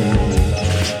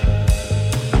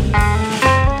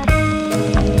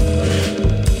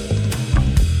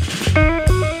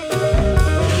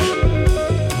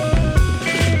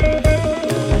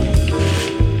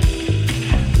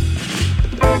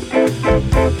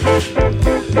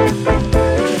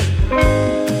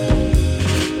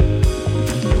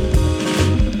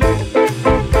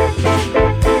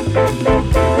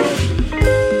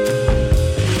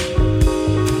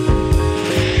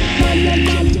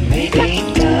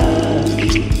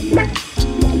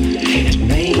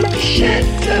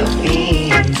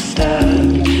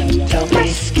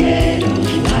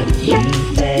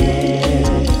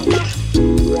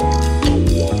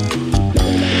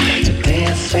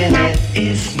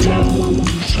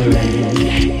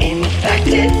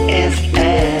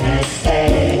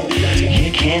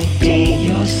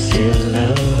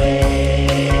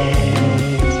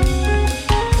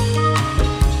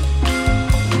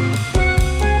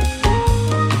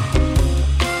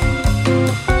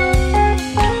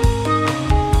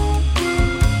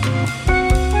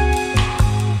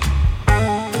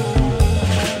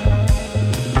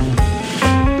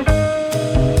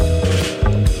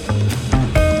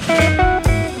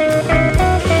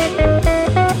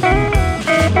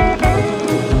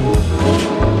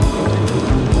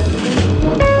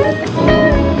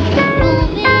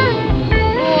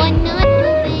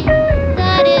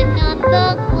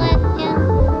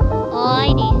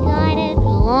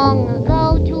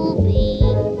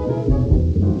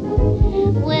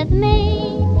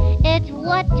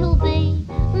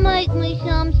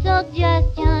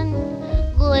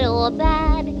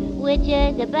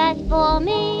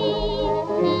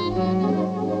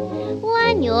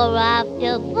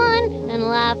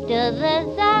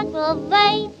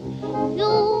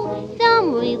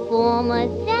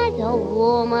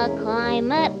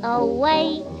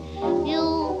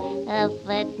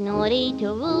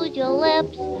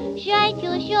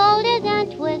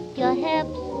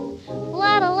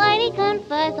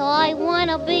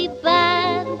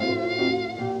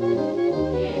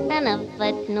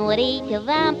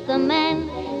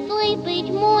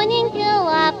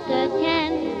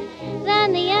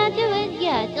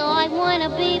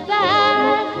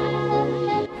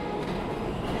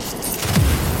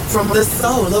 From the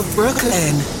soul of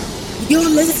Brooklyn, you're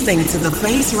listening to The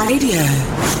Face Radio.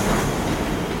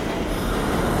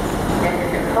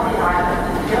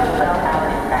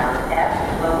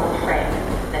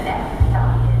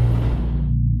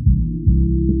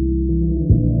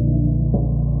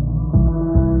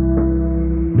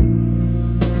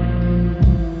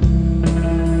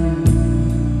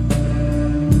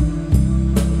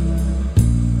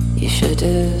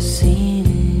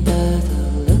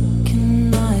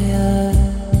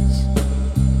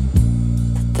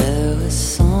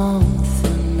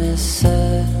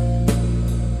 said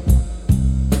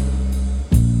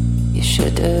you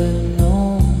should have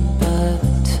known by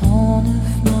the tone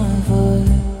of my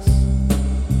voice,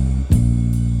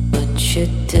 but you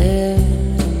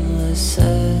didn't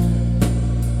listen.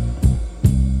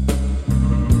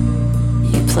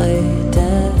 You played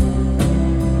dead,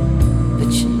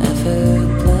 but you never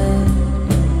bled.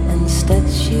 Instead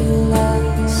you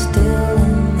lie still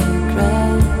in the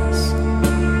grass,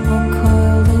 all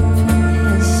coiled up in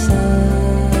his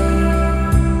side.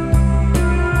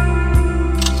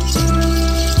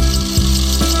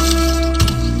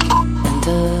 And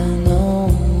I know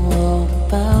all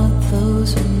about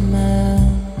those men.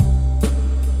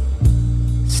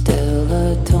 Still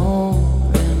I don't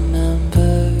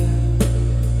remember,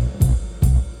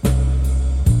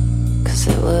 'cause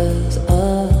it was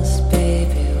us,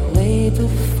 baby, way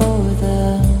before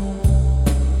them.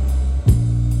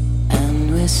 And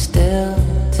we're still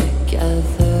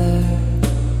together.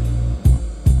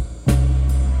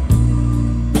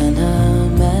 And I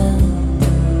meant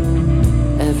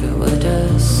every word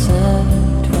I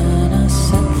said when I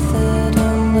said that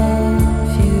I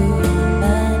love you. I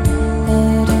meant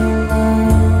that I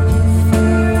love you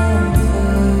forever.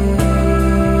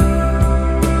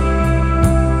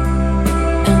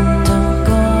 And I'm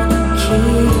gonna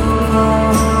keep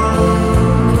on loving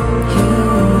you,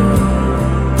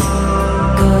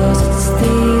 'cause it's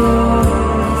the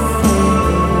only thing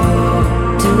I'll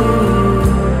do.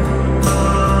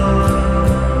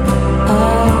 I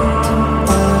don't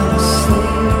wanna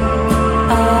sleep,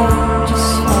 I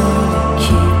just wanna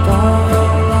keep on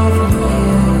loving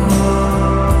you.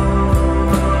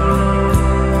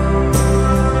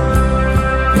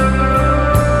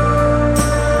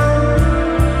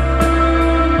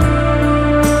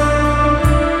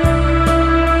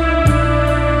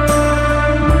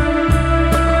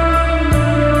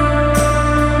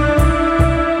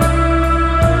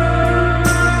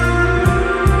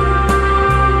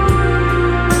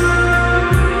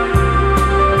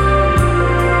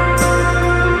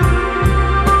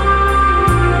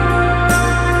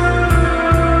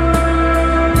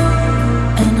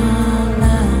 And I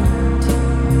meant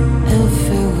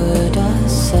every word I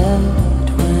said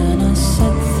when I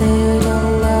said that I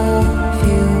love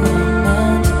you. I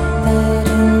meant that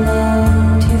I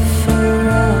loved you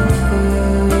forever.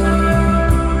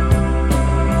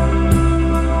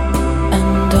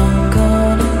 And I'm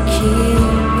gonna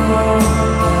keep on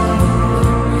loving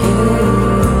you,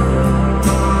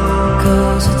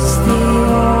 'cause it's the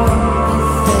only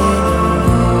thing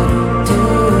I'll do.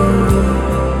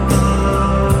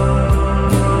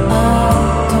 I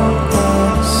don't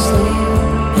wanna sleep,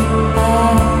 I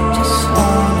just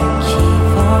wanna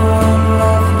keep on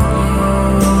loving you.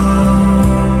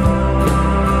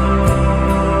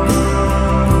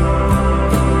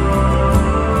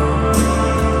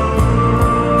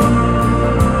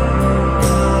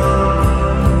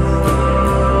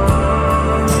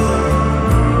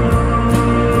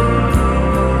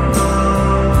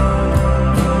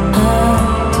 I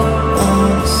don't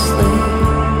wanna sleep,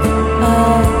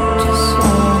 I just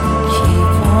wanna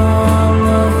keep on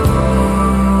loving you.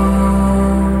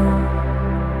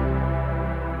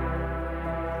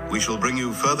 We shall bring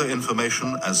you further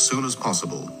information as soon as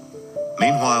possible.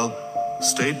 Meanwhile,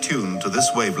 stay tuned to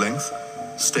this wavelength,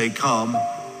 stay calm,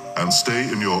 and stay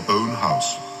in your own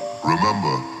house.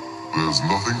 Remember, there's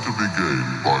nothing to be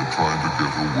gained by trying to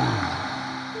get away.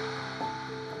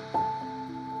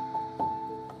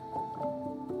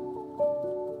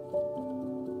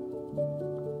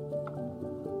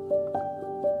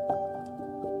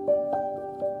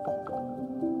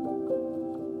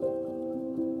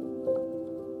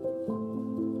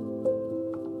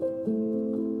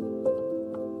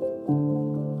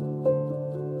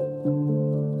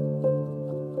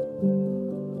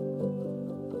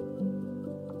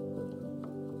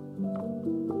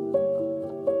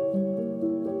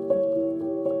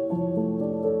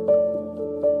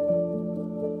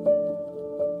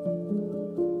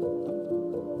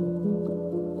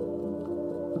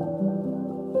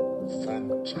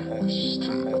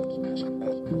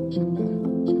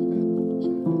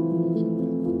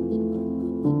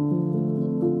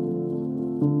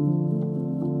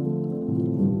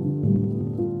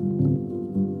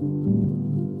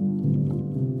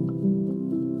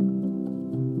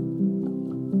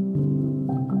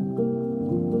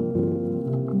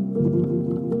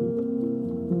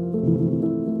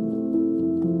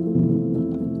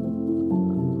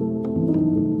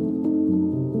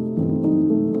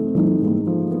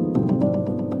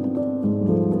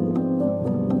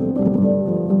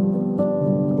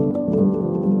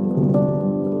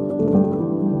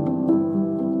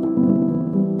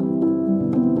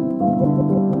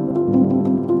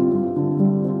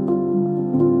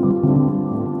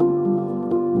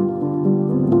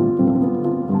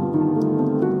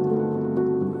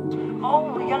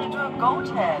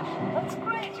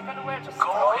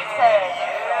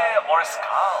 Or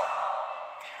Skull.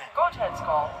 Go ahead,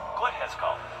 Skull. Go ahead,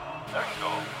 Skull. There you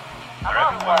go. I'm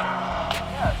on one.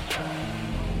 Yeah, sure.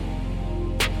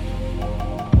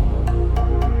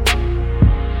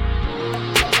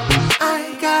 I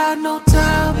ain't got no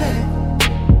time, babe.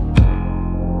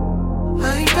 I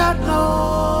ain't got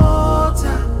no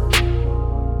time.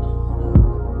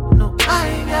 No, I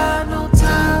ain't got no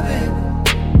time, babe.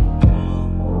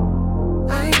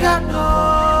 I ain't got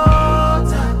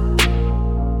no time.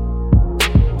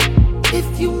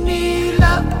 If you need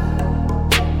love,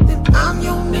 then I'm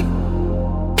your nigga.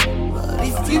 But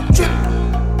if you trip,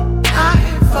 I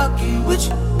ain't fucking with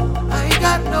you. I ain't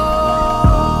got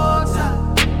no time.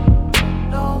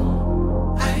 No,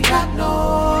 I ain't got no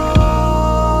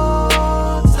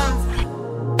time.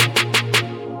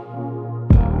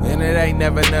 And it ain't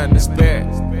never nothing to spare.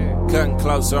 Cutting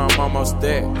closer, I'm almost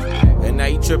there. And now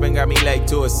you tripping, got me late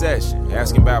to a session.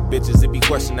 Asking about bitches, it be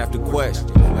question after question.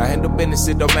 I handle business,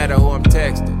 it don't matter who I'm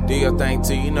texting. Do your thing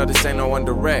too, you know this ain't no one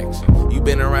direction. You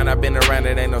been around, I been around,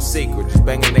 it ain't no secret. Just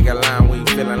bang a nigga line when you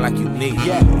feeling like you need it.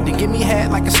 Yeah, they give me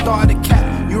head like a starter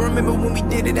cap. You remember when we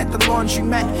did it at the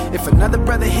laundromat? If another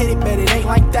brother hit it, bet it ain't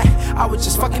like that. I was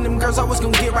just fucking them girls, I was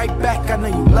gonna get right back. I know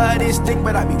you love this dick,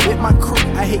 but I be with my crew.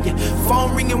 I hear your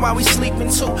phone ringing while we sleeping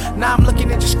too. Now I'm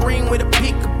looking at your screen with a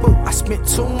peekaboo. I spent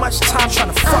too much time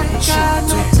trying to fuck with you. I ain't got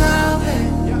no time, babe.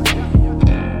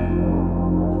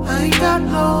 I ain't got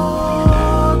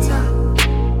no time.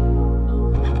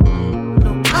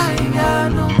 No, I ain't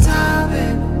got no time,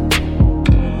 babe.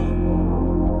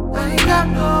 I ain't got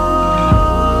no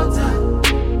time.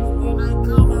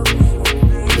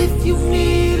 If you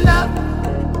need love,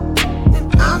 then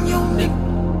I'm your nigga.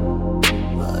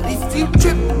 But if you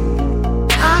trip,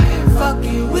 I ain't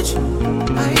fucking with you.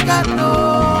 I ain't got no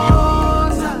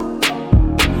time.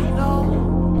 No,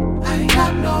 I ain't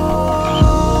got no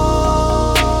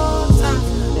time.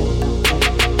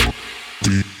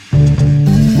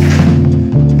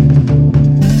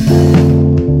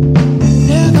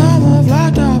 Here come a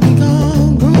flat top, we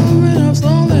come grooving up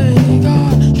slowly. He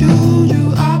got juju,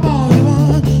 I bought him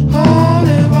one.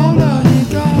 Holy roller, he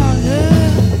got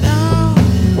it down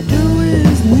to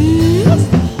his knees.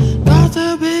 Got to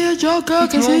be a joker,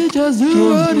 cause he just do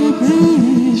what he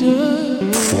please, yeah.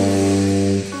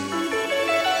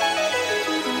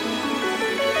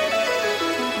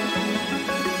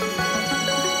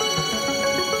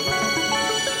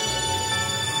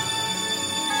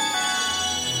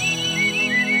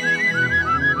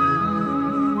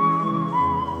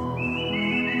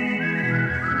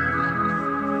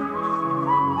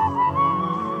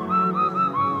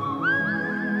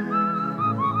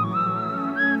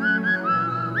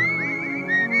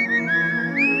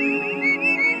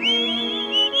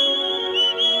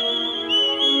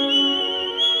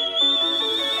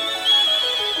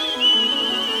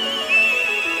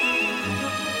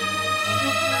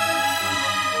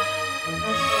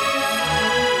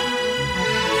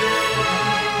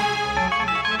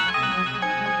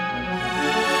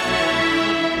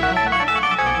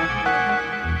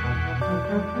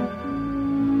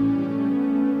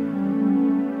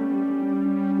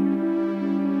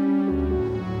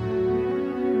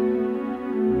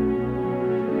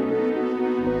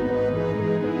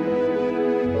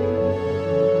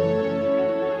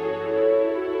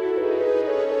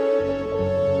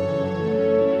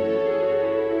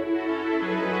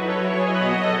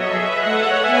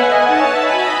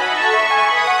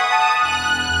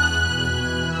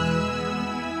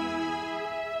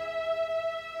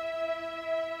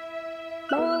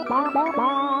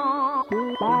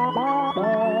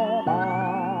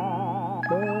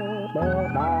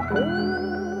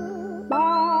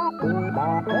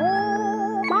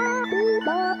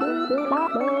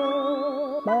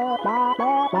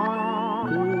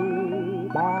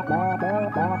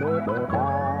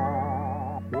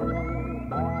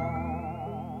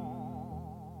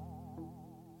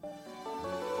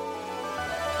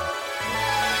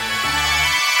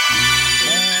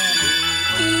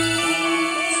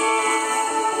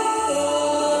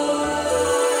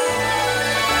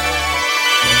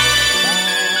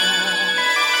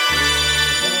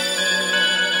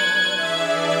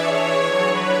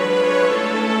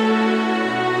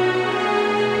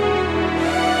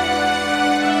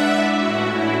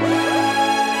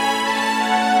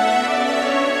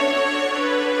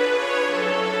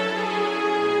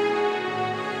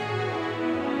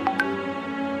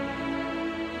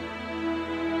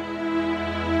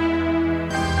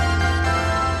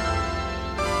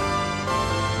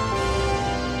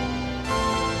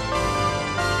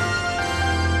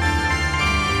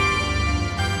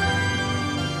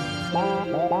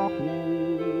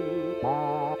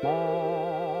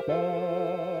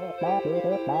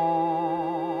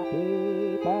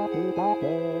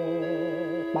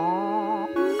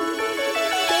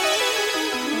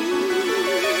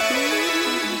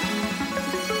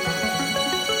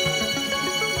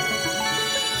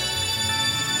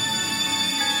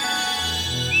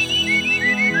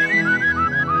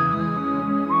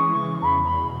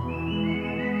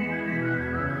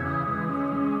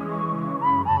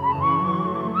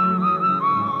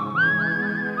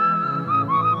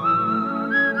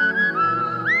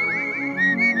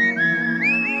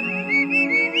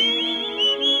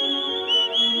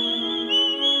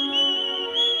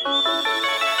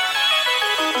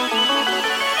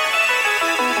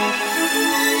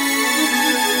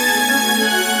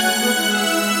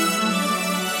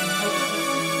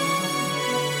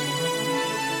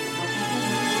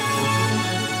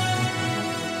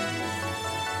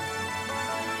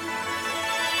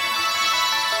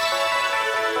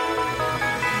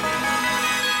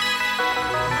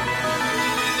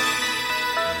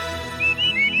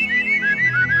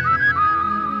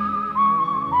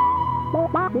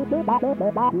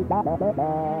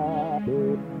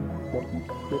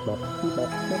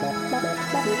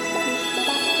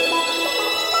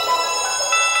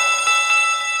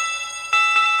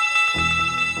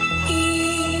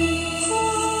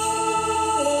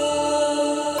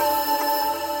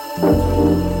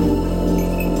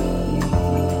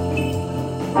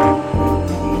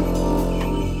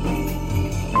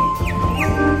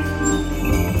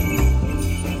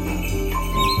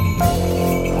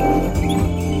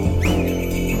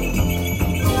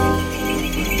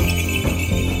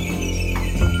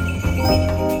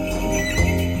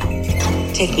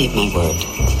 Take me at my word.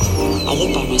 I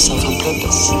live by myself on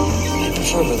purpose. I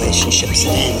prefer relationships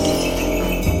that end.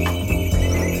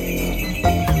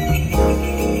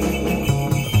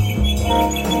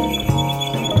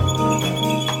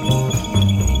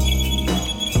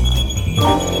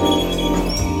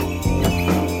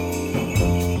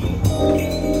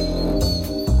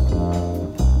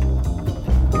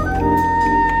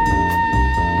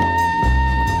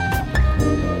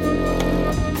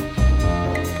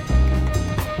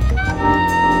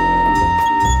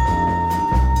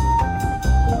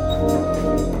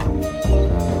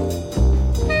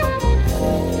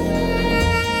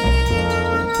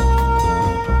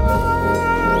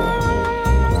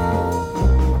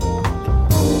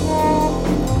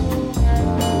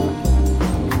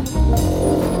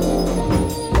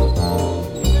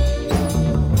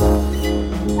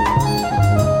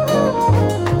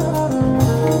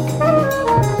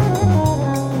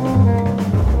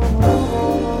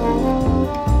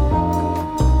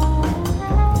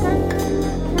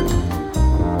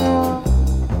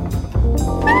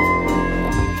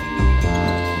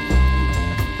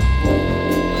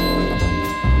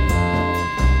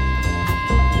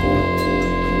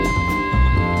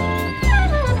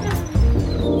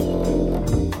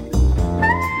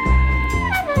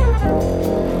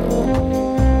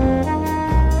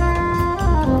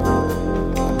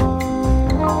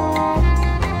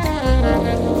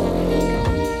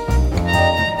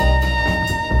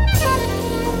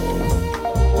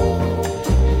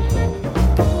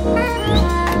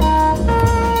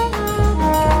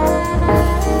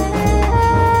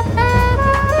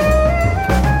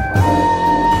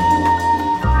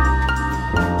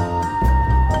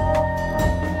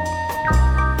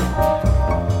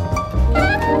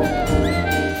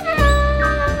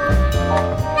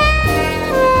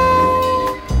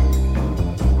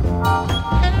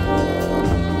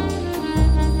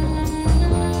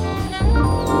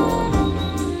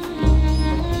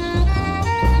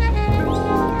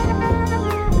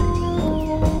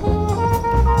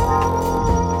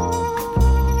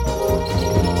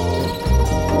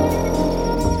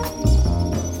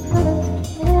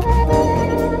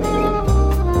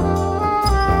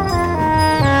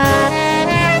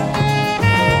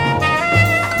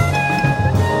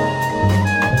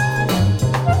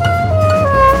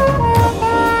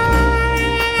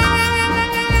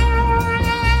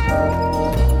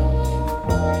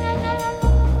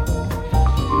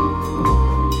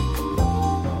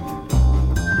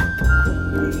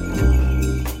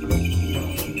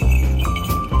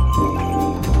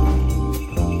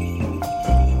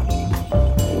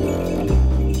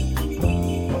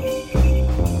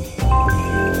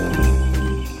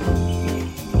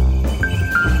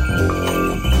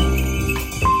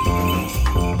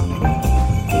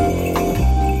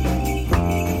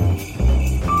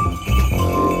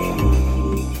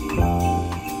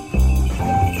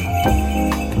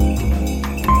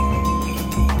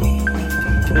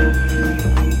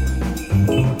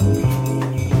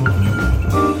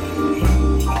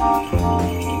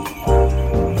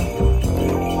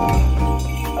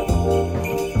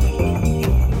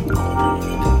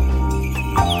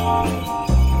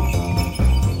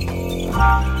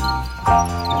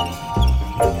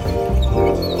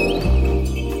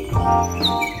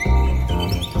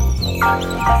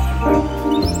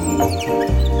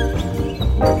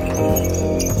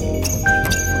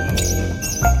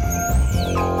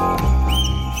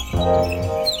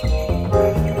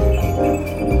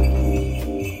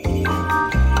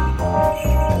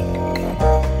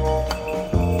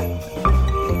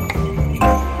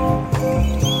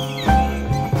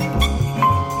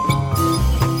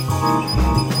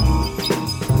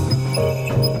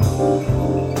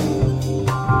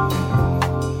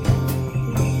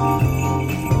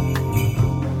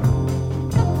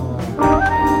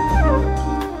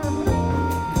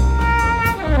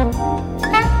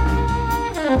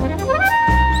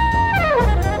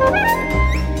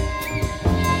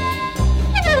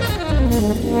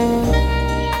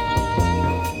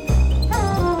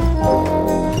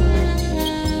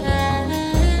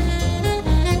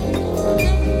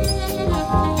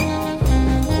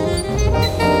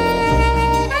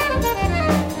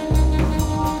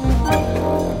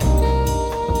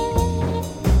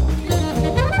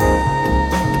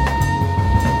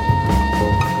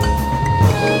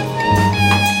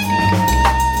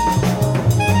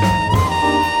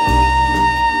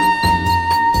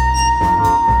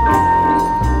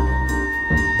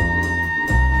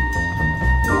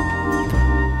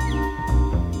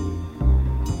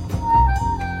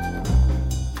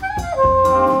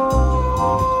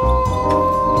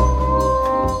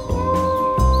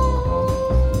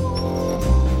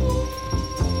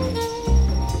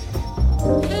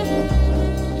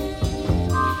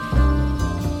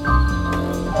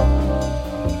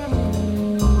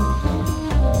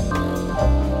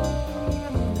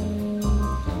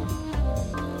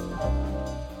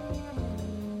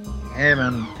 Hey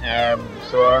man,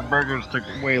 so our burgers took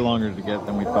way longer to get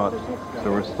than we thought, so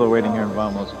we're still waiting here in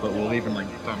Vamos, but we'll leave in like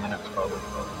 10 minutes probably.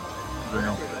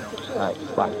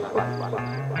 Alright,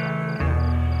 bye.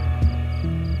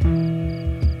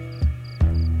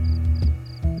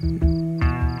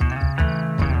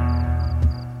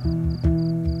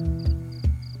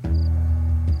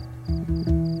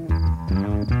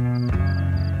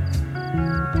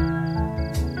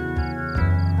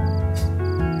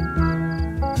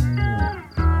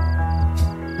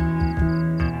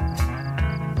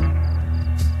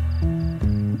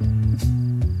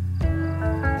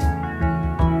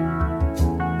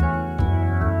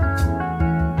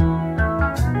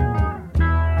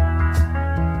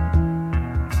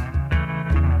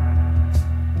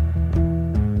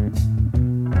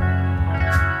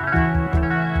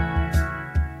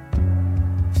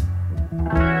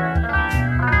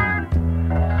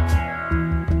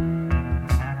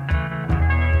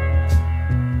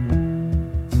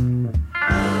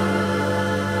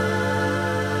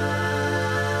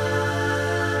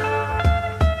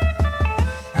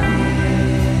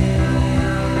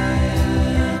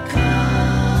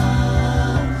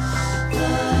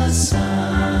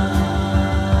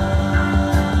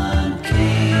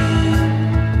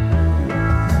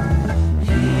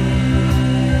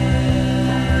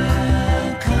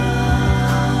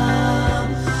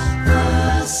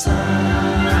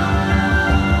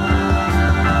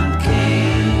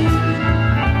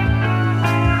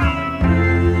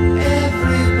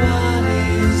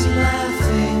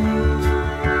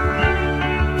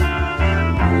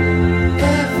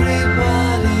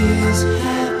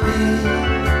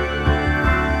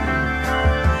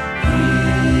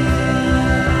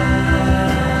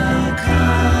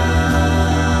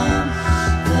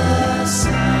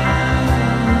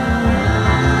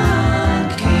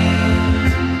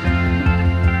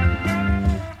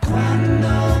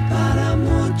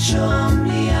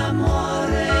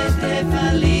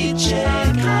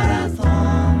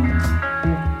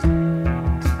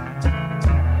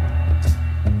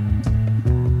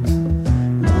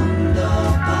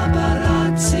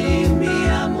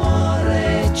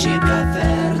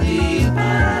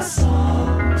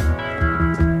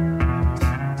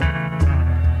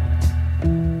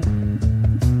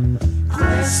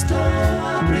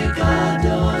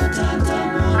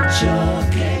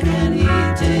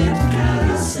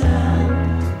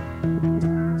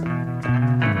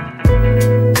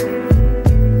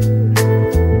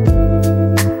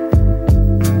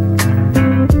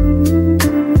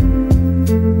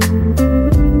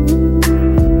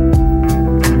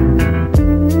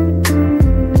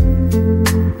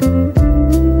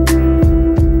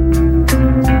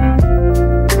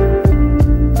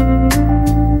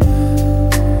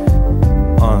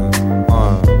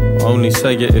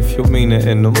 Say it if you mean it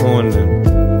in the morning.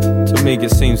 To me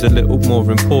it seems a little more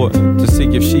important to see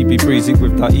if she be breezy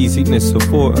with that easiness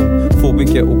of autumn. Before we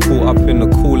get all caught up in the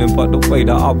cooling, but the way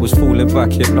that I was falling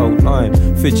back in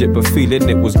 09. Fidget but feeling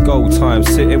it was go time.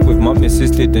 Sitting with my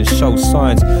missus didn't show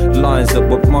signs. Lines that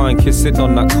were mine, kissing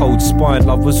on that cold spine.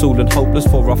 Love was all and hopeless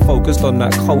for I focused on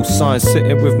that cold sign.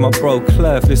 Sitting with my bro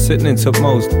Clef, listening to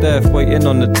Mos Def. Waiting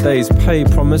on the day's pay,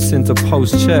 promising to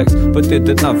post checks. But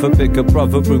didn't have a bigger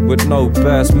brother who with no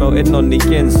best. Melting on the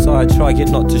inside,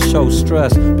 trying not to show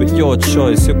stress. But your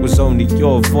choice, it was only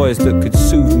your voice that could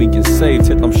soothe me and save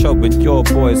it. I'm showing your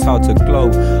boys how to glow.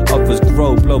 Others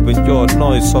grow, blowing your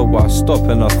noise. So I stop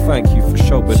and I thank you for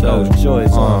showing those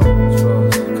joys.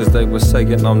 Cause they were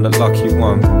saying I'm the lucky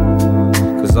one.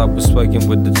 Cause I was swaying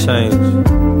with the change.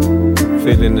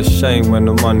 Feeling the shame when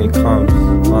the money comes.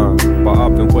 But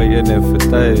I've been waiting there for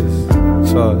days.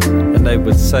 So, and they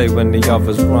would say when the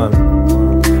others run,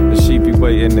 that she be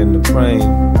waiting in the rain.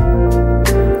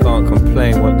 Can't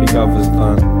complain what the others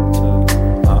done.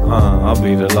 I'll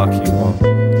be the lucky one.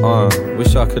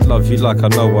 Wish I could love you like I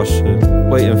know I should.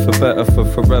 Waiting for better for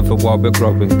forever while we're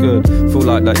growing good. Feel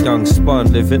like that young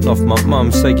spun living off my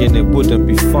mum, saying it wouldn't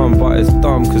be fun, but it's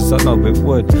dumb cause I know it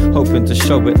would. Hoping to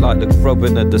show it like the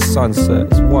growing of the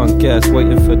sunsets. One guess,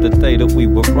 waiting for the day that we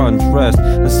would undressed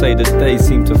and say the days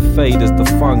seem to fade as the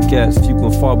fun gets. Few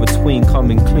and far between,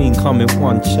 coming clean, coming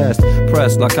one chest.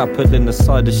 Pressed like apple in the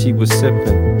cider she was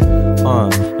sipping.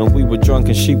 And we were drunk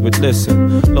and she would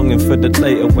listen. Longing for the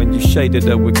later when you shaded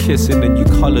her with kissing. And you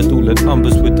coloured all the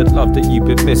numbers with the love that you've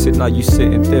been missing. Now you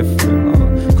sitting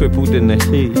different, crippled in the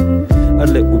heat. A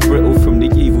little brittle from the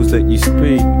evils that you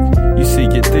speak. You see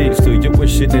it deep, still you're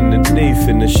wishing underneath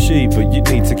in the sheet. But you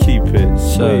need to keep it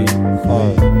sweet.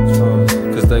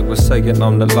 Cause they were saying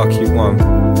I'm the lucky one.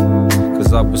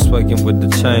 Cause I was swaying with the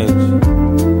change.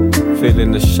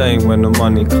 Feeling the shame when the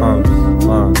money comes,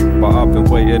 but I've been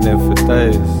waiting there for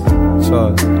days.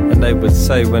 Trust, and they would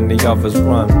say when the others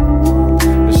run,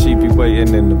 that she be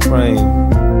waiting in the rain.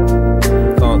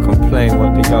 Can't complain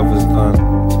what the others done.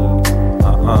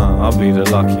 I'll be the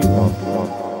lucky one.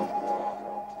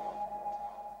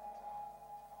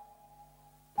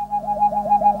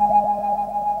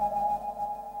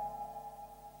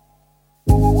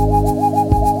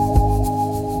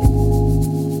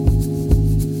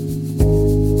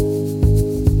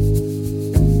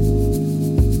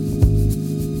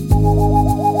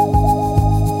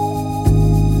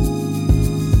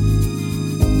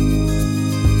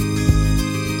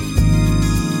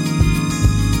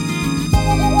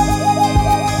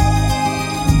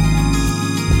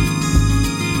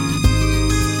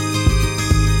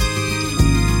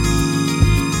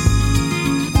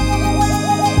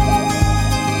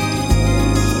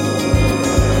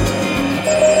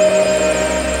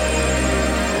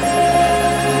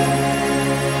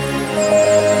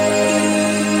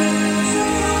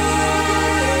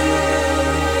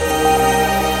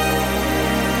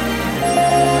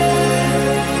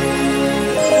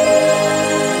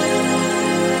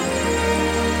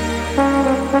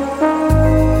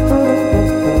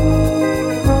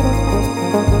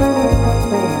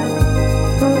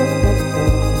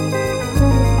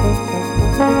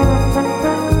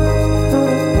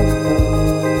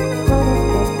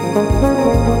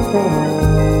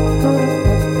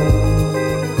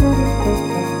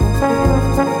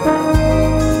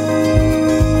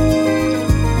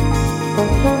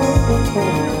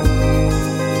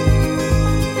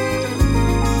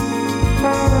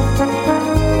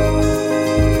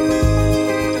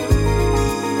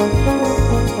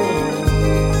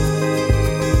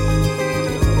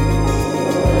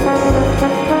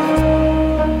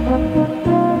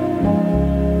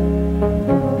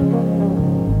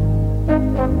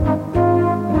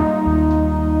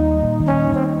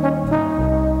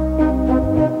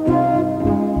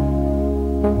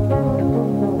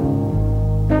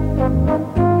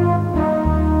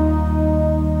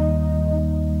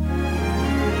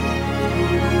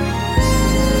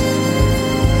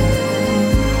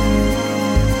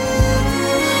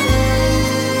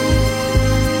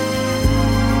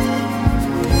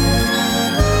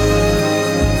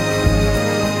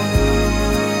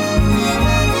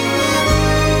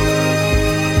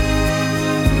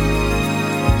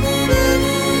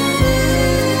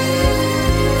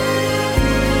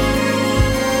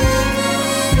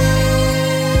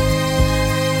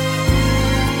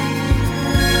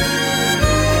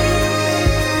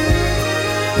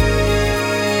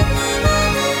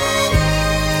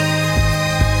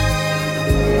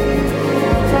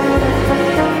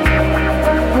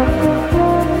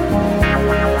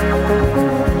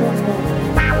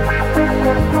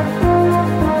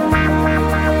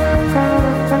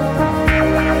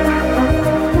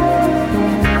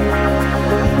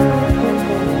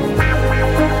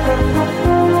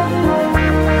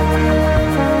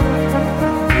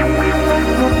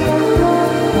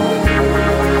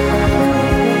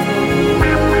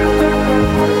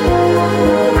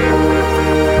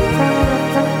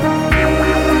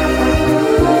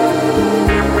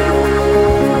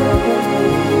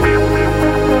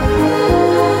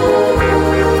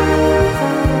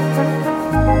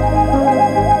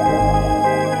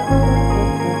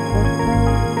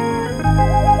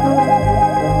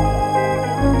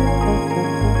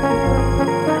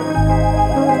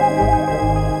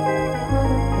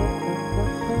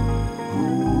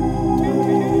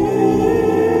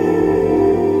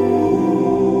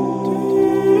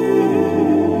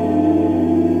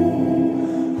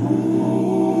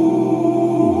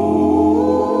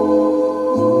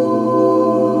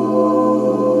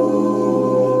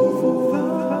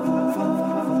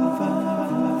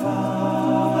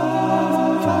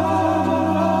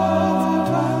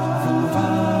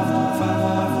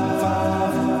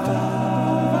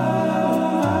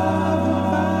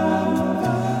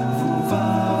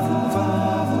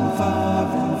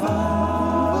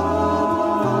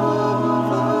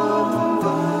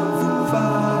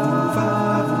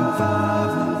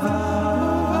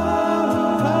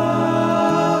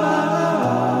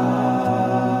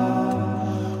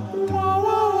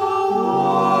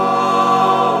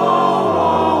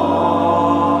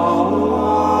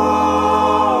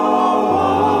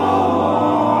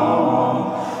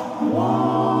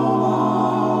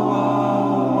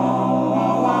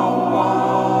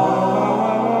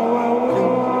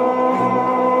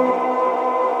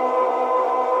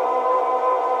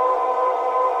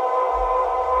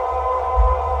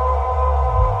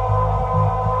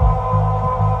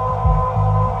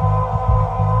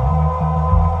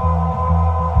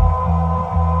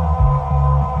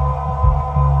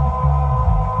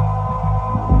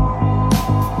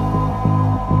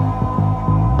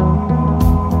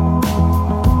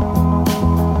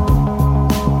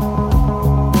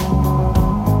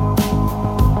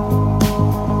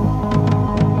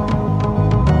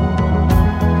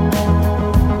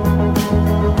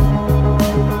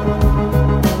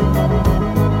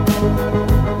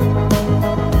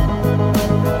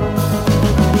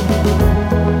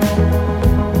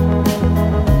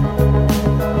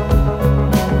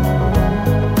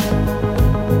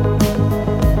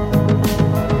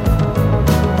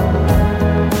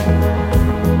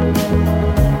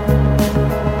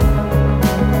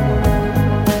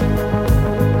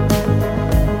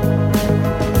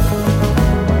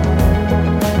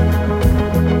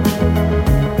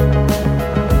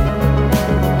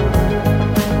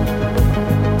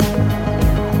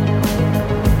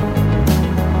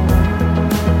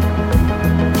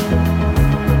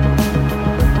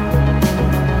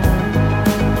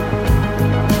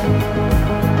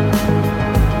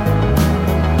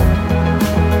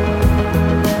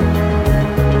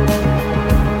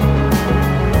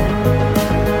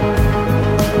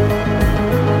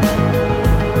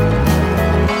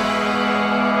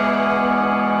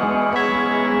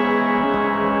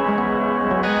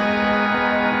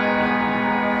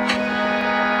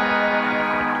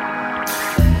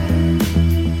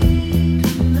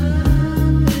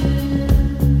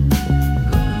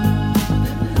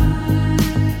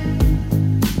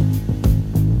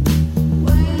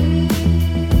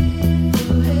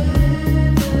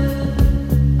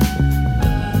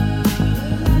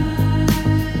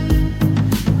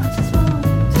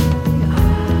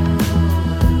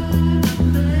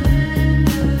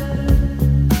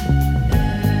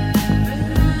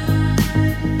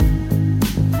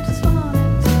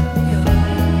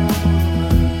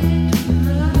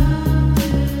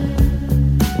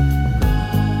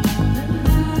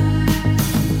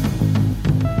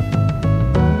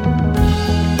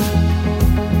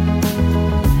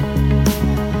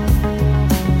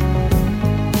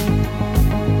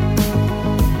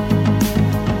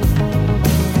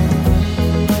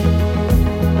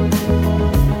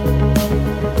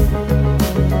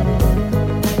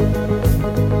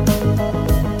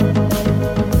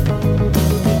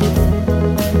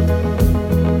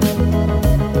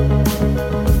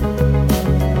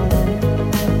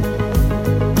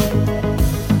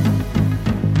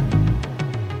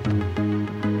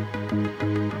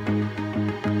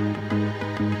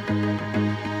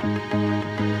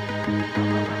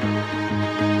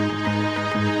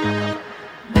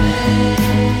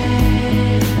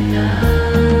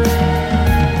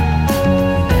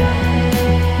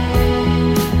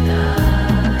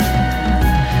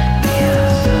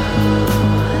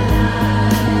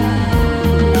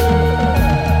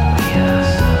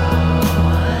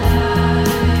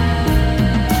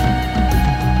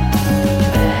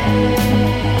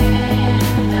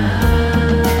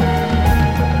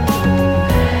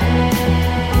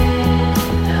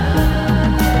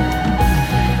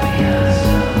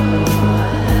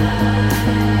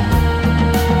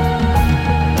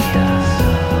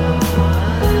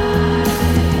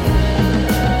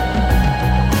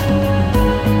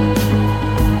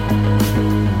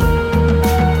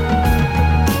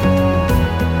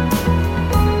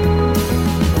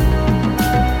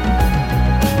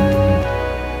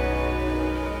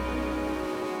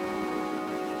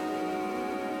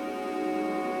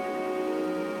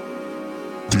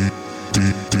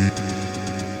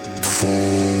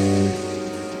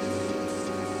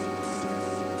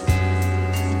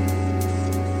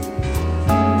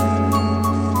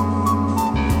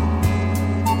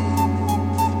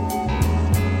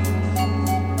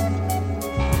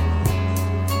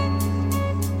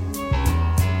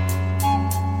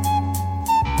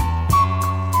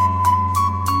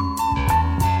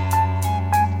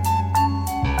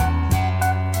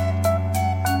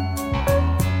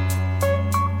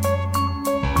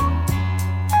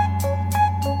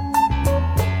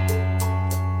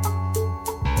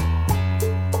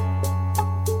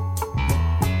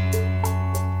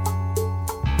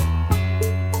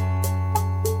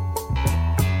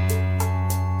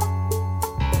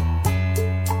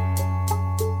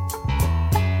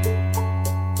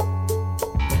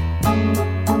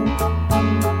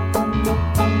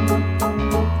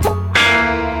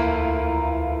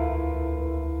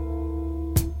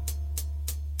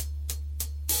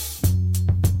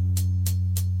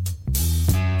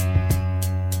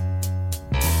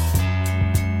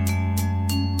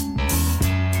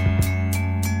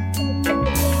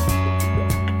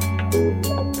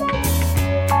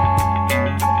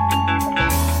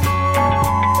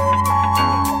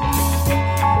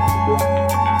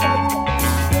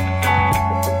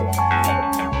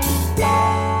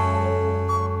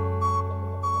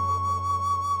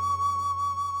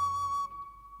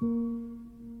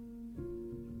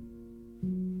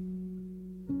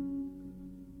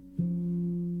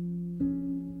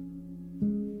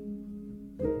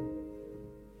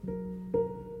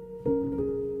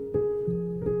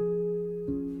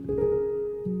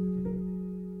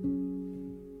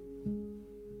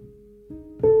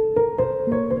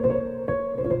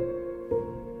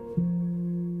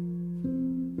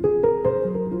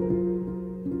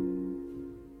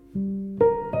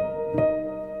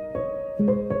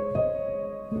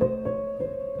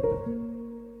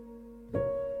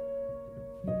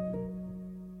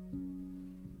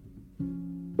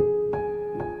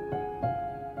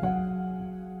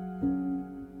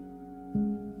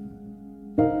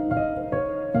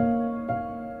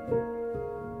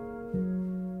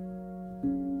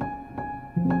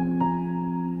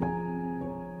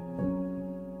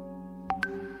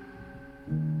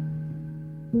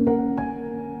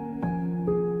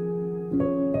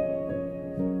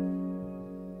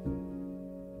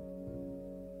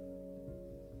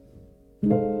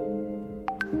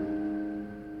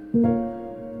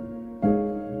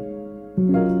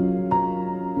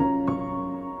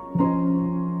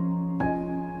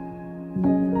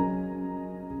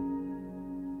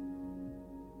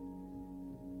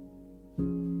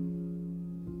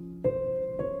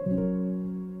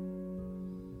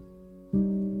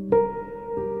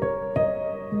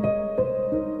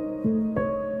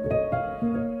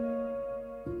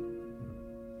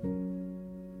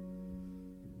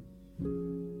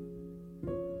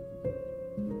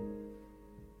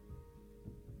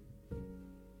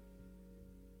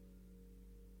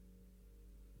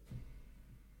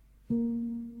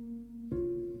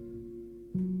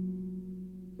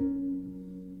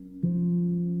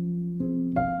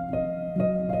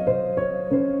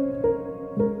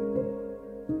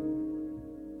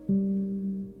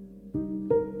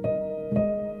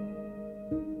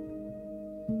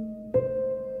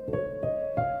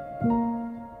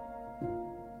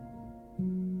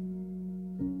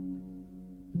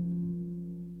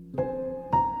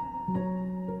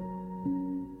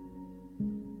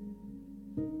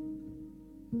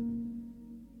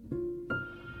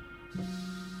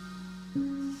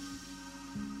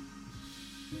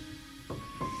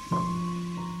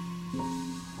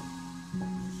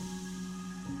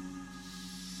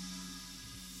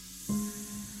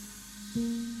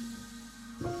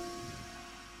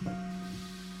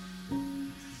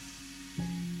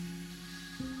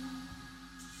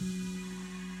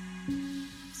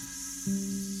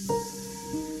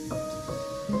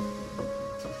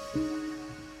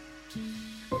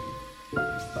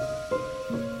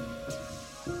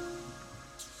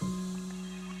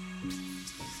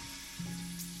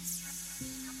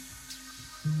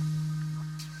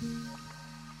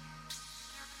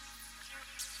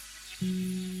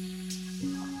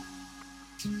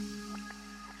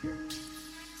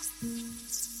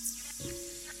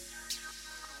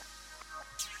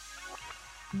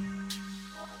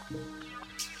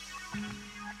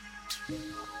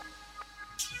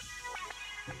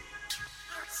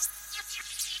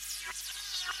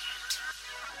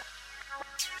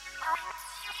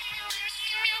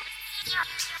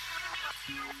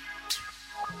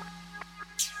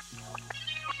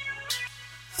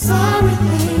 Sorry,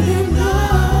 baby, no.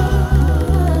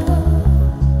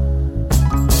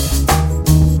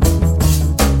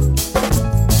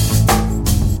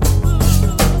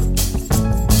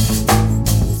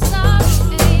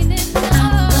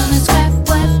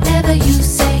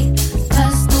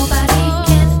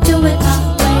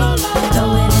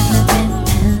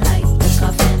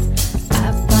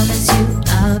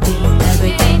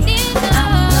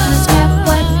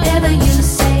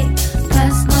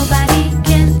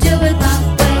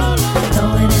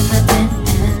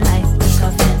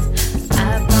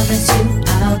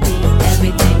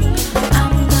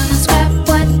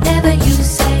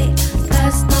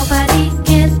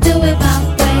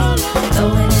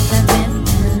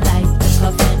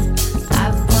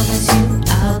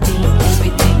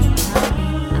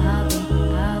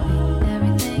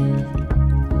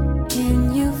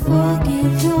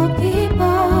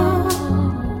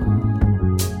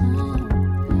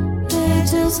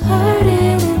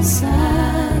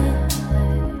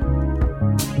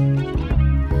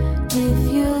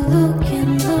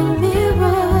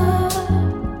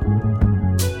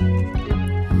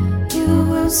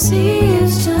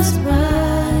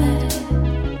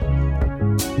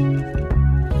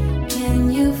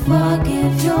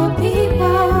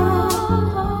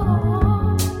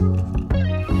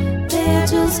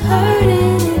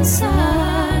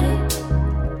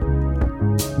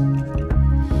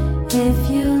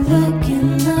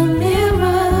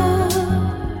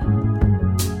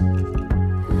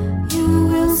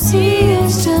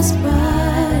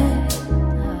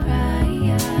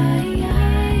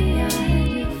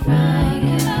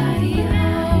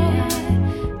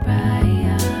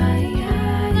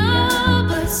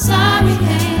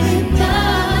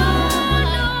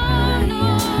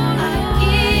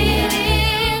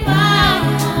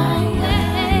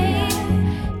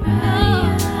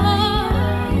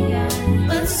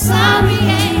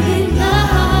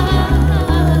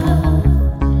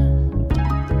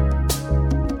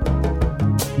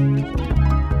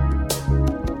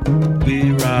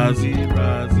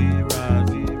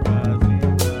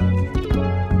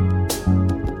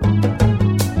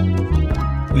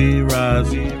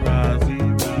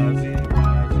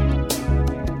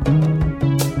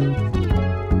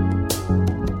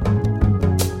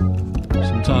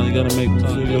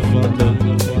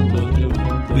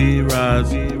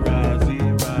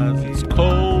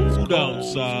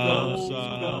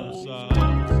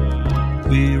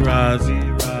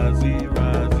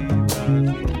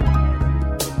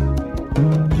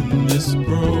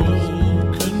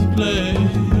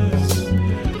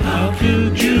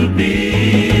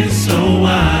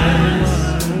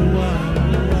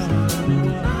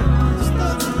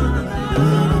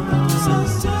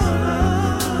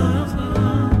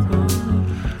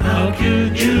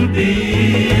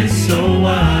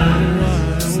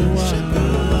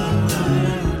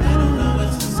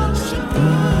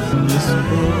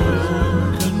 This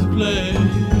broken place.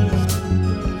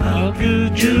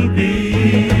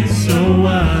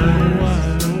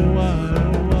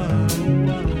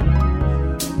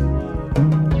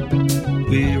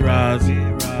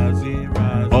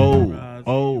 rise. Oh,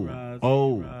 oh,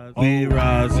 oh, we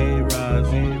rise. We rise, we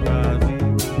rise, we rise.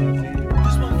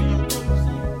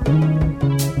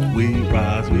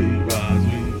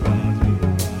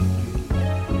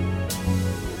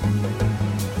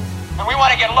 And we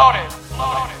want to get loaded.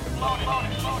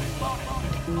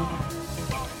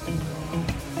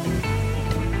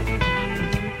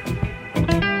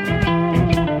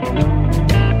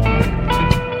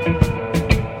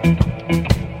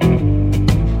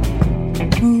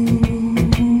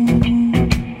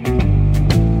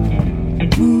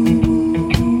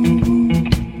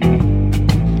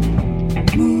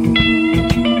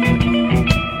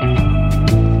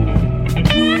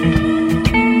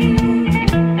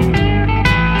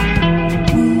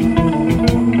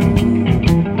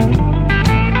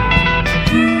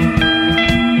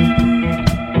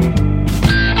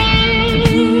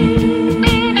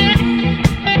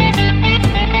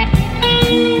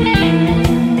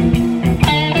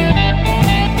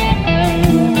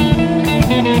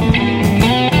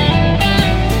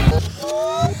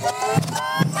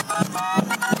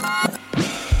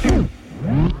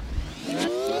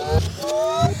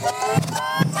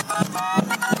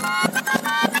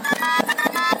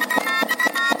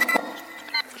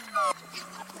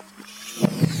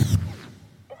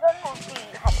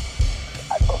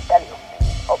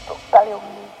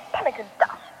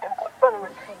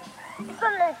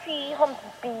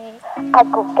 I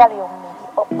go galley on me,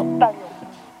 up the belly on me,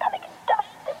 panic and dash,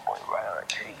 that boy right on a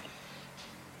tree.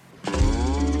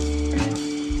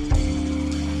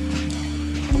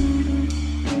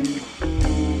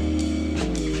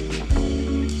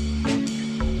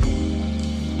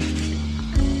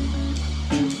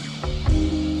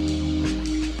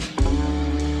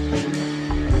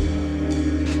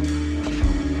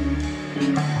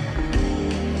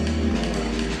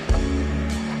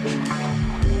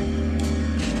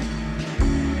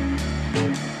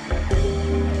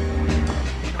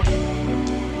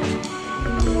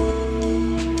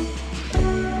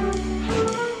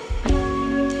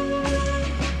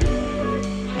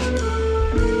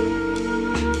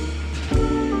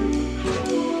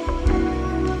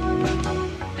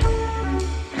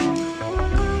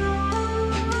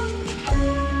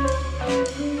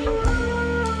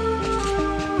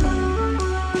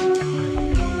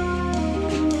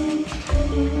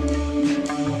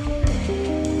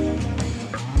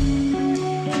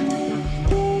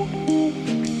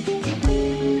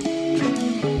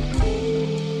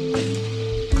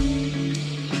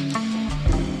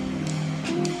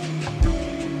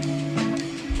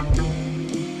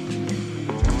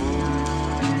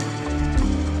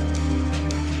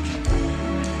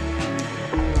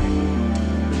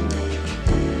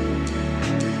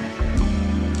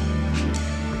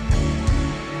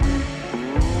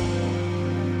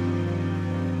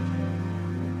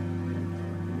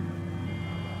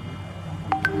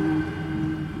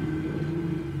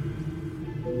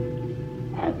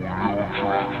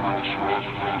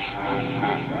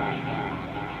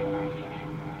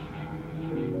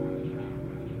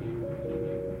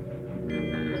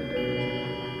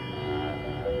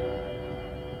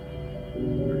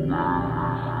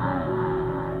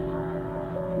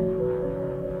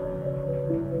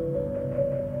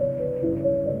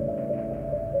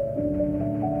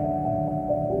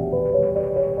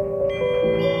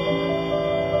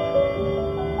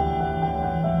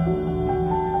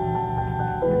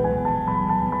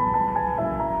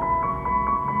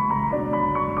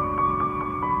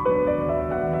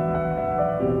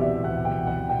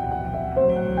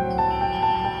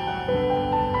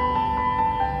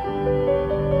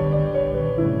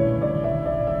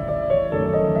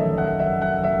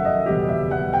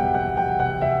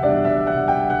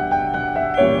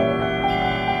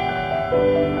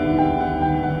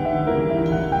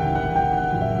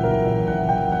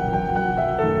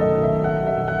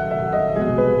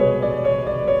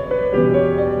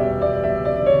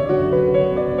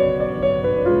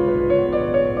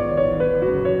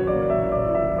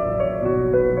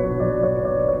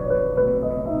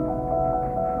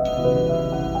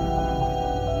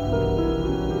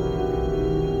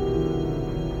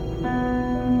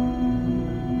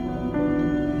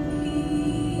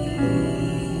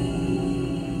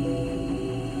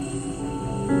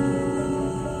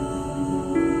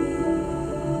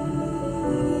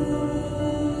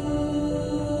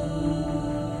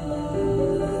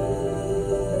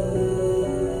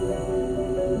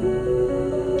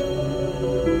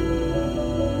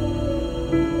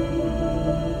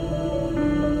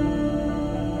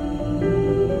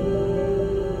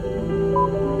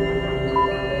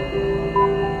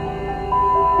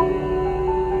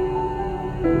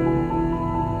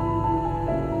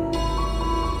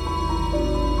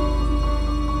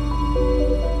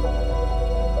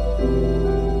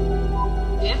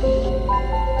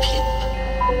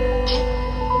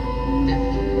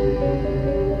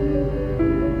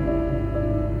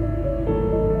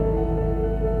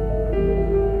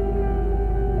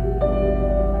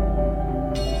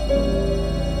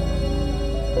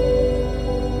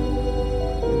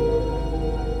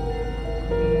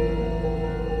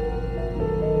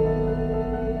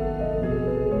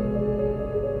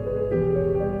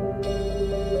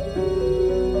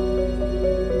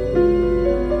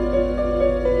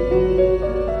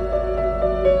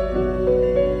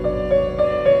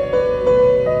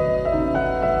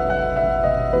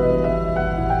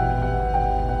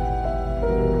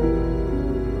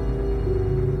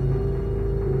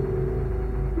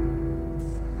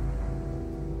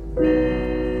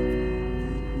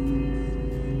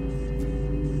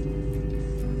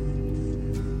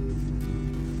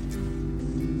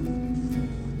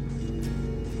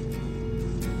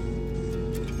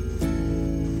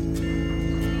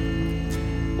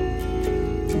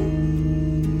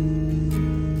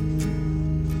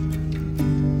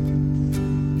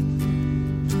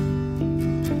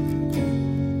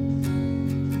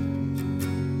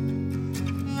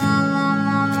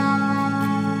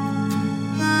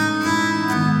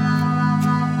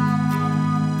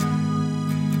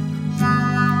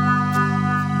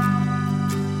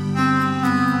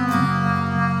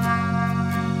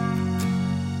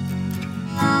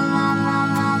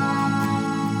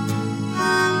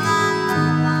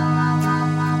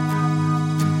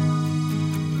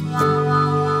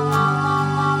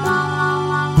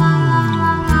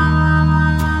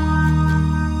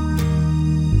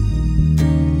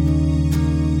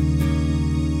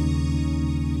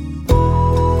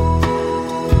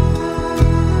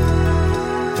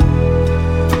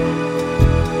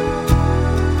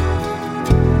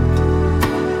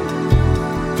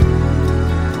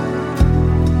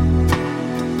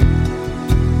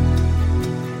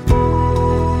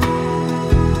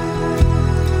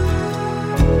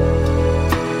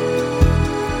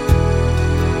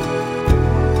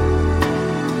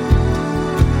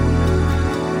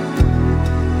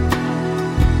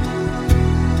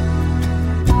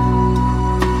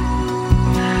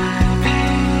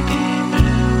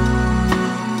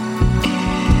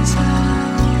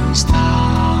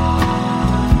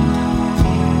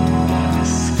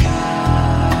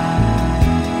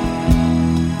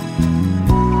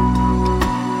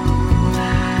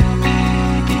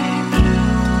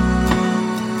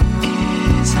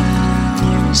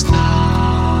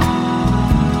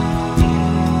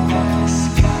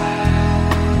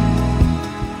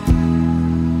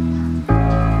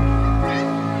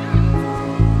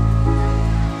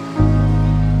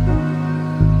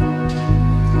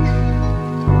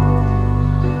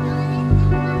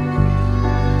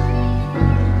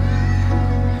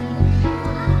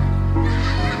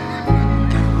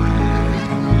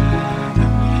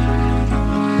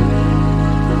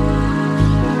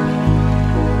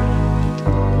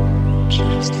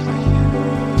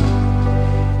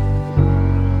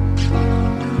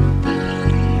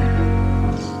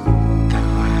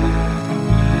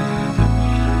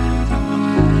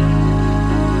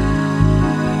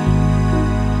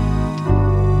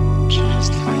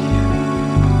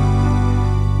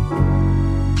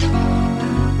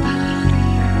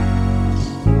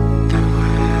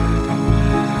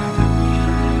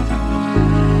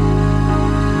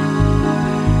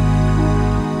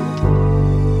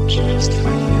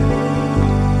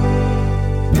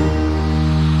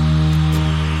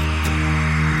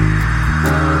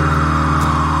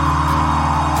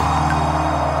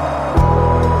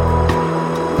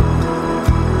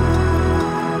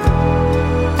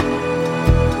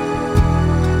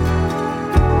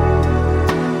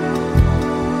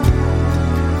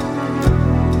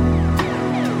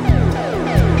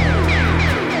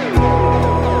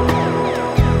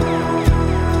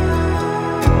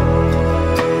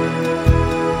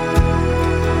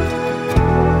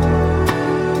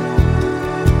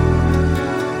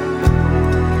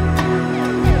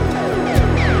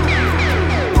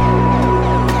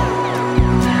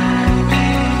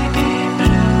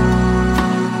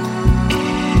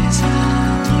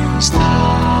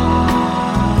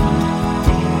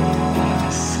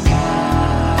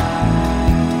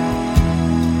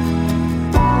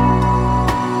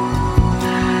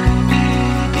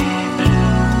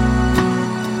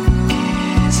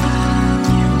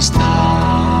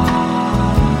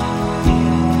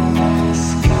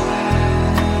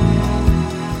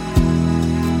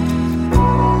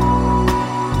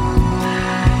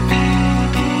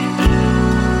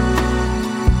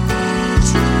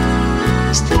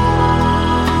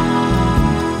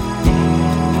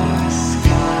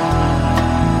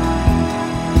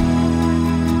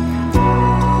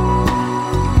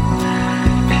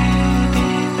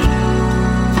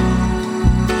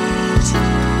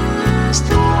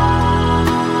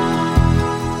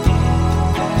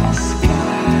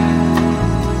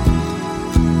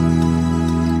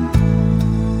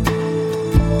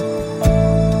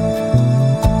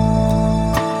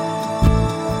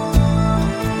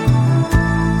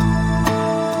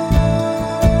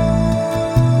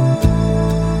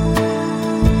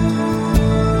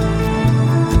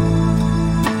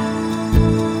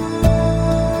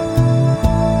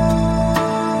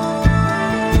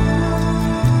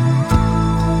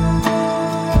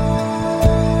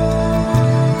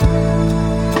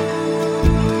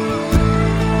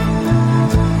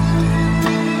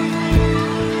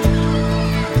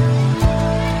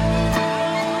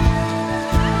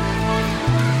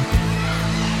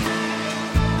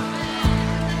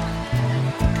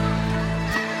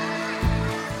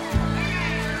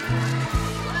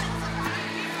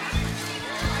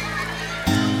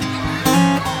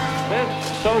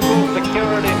 This Social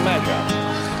Security measure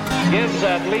gives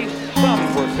at least some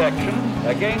protection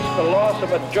against the loss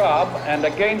of a job and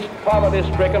against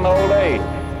poverty-stricken old age.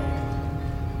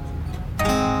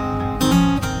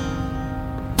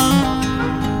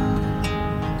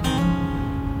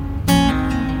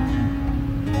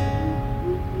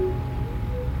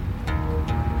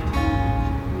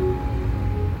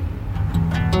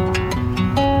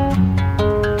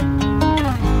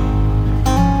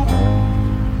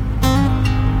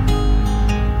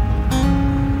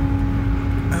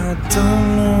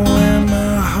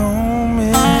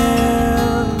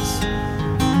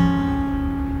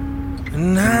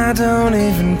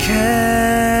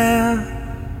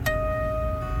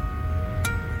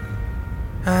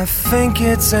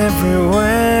 It's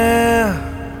everywhere.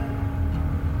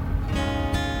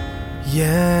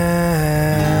 Yeah.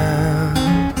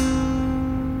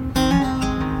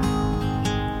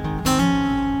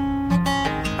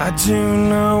 I do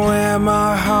know where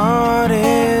my heart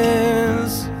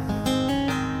is.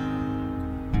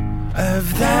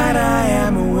 Of that I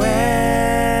am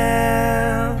aware.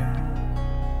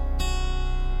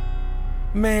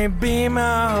 Maybe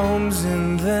my home's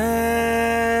in there.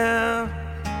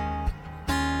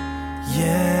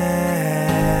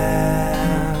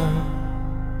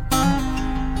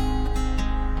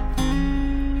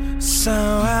 So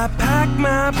I pack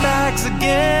my bags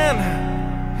again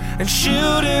and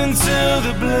shoot into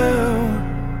the blue.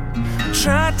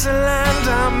 Try to land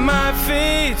on my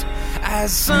feet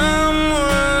as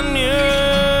someone new.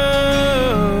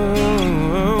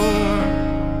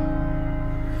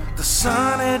 The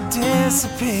sun, it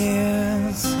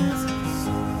disappears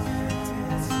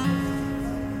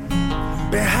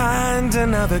behind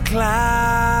another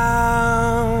cloud.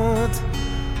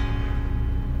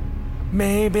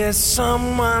 Maybe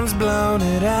someone's blown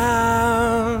it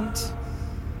out.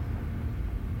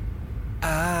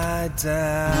 I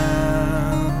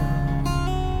doubt.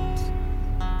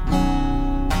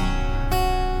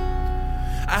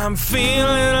 I'm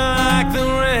feeling like the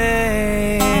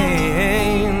rain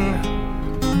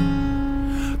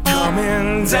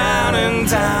coming down and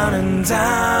down and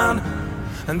down,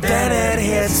 and then it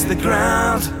hits the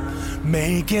ground,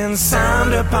 making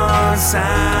sound upon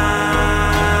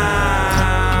sound.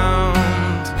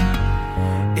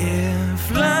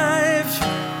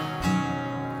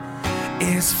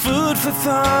 It's food for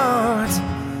thought.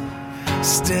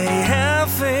 Stay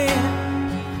healthy.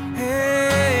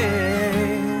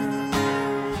 Hey.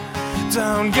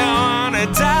 Don't go on a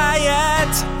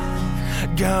diet.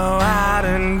 Go out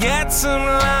and get some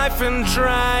life and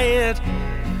try it.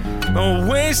 Or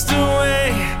waste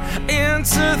away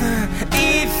into the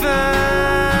ether.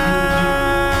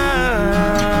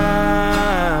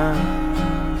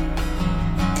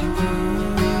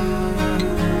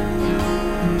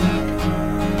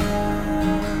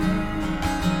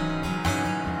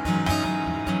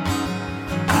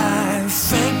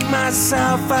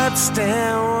 Myself up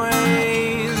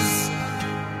stairways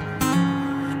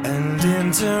and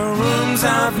into rooms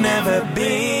I've never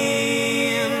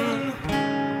been,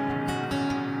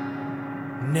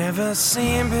 never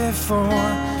seen before,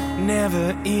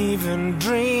 never even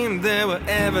dreamed they were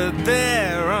ever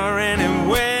there or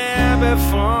anywhere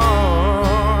before.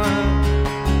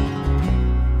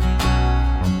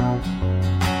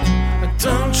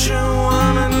 Don't you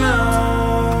wanna know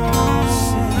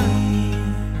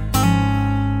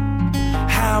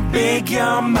how big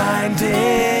your mind is?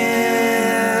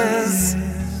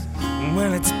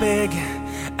 Well, it's big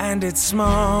and it's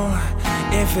small,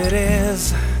 if it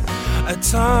is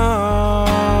at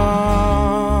all.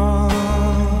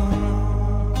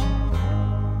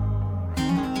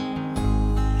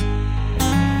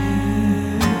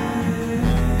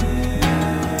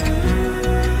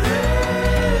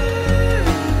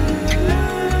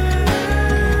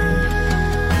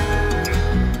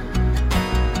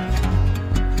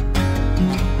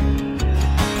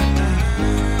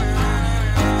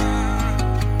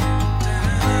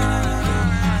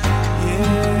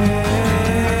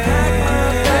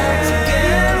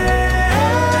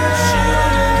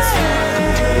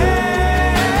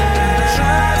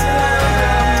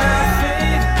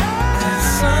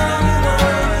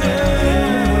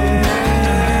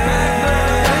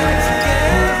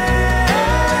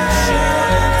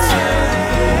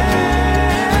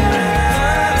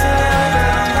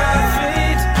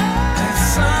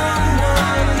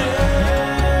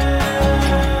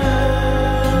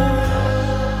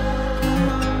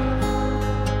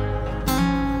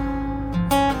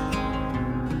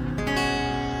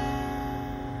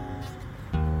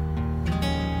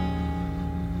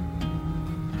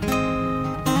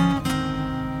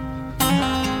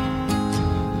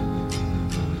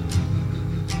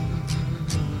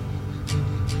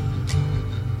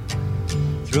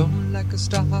 a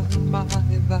star in my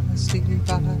vast sleep,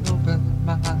 I opened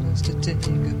my eyes to take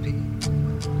a peek,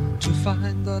 to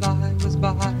find that I was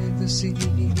by the sea,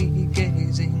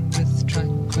 gazing with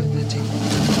tranquility.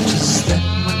 Just then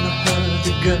when the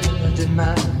hurdy-gurdy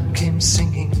man came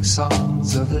singing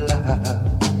songs of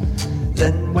love,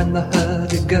 then when the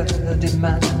hurdy-gurdy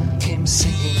man came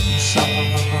singing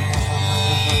songs of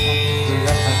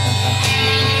love.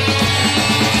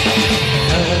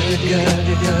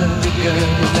 Hurdy-gurdy,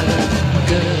 hurdy-gurdy,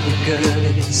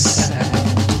 hurdy-gurdy sang.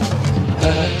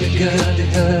 Hurdy-gurdy,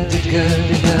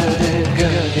 hurdy-gurdy,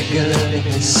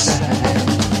 hurdy-gurdy sang.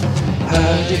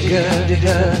 Hurdy-gurdy,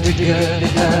 hurdy-gurdy,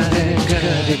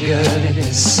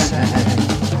 hurdy-gurdy sang.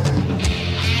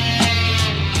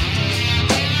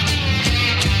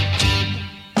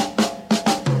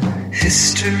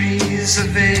 Histories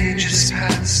of ages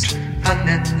past,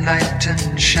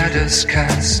 unenlightened shadows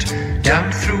cast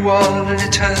down through all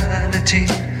eternity,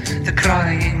 the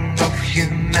crying of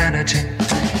humanity.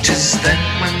 'Tis then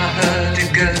when the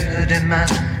hurdy-gurdy man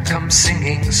comes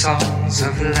singing songs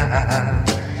of love.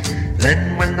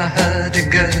 Then when the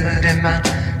hurdy-gurdy man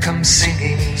comes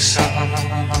singing songs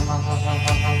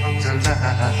of love.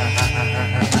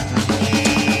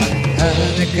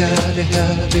 Hurdy-gurdy,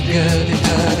 hurdy-gurdy,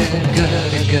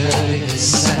 hurdy-gurdy-gurdy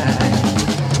sang.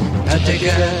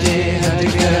 Hurdy-gurdy,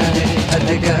 hurdy-gurdy,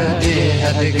 hurdy-gurdy,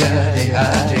 hurdy-gurdy,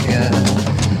 hurdy-gurdy.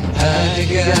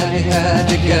 Hurdy-gurdy,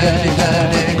 hurdy-gurdy,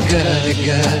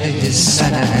 hurdy-gurdy-gurdy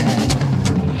sang. Hurdy-gurdy, hurdy-gurdy, hurdy-gurdy-gurdy sang.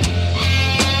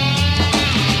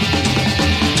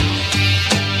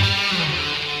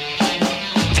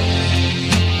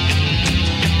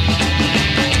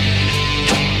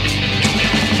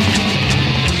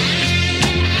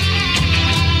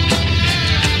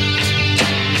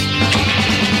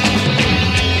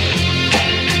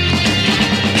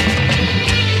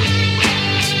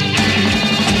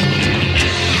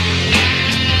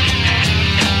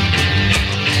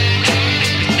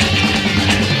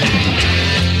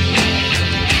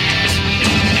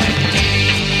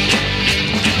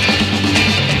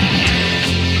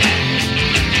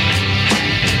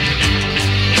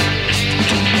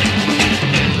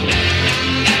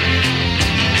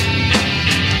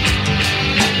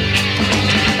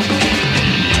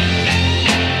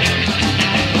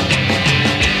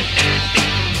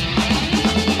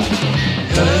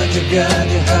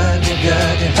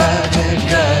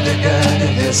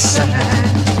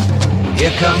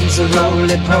 Here comes a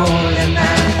roly-poly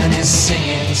man and he's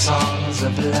singing songs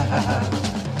of love.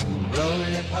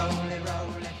 Roly-poly,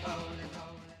 roly-poly.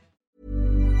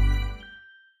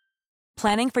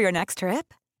 Planning for your next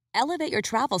trip? Elevate your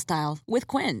travel style with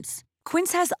Quince.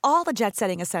 Quince has all the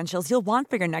jet-setting essentials you'll want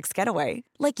for your next getaway,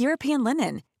 like European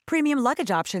linen, premium luggage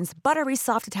options, buttery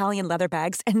soft Italian leather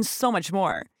bags, and so much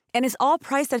more. And is all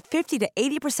priced at 50 to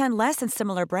 80% less than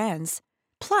similar brands.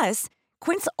 Plus,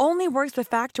 Quince only works with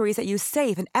factories that use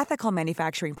safe and ethical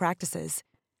manufacturing practices.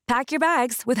 Pack your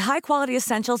bags with high-quality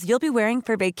essentials you'll be wearing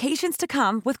for vacations to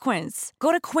come with Quince.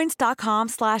 Go to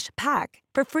quince.com/pack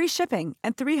for free shipping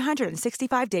and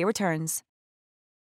 365-day returns.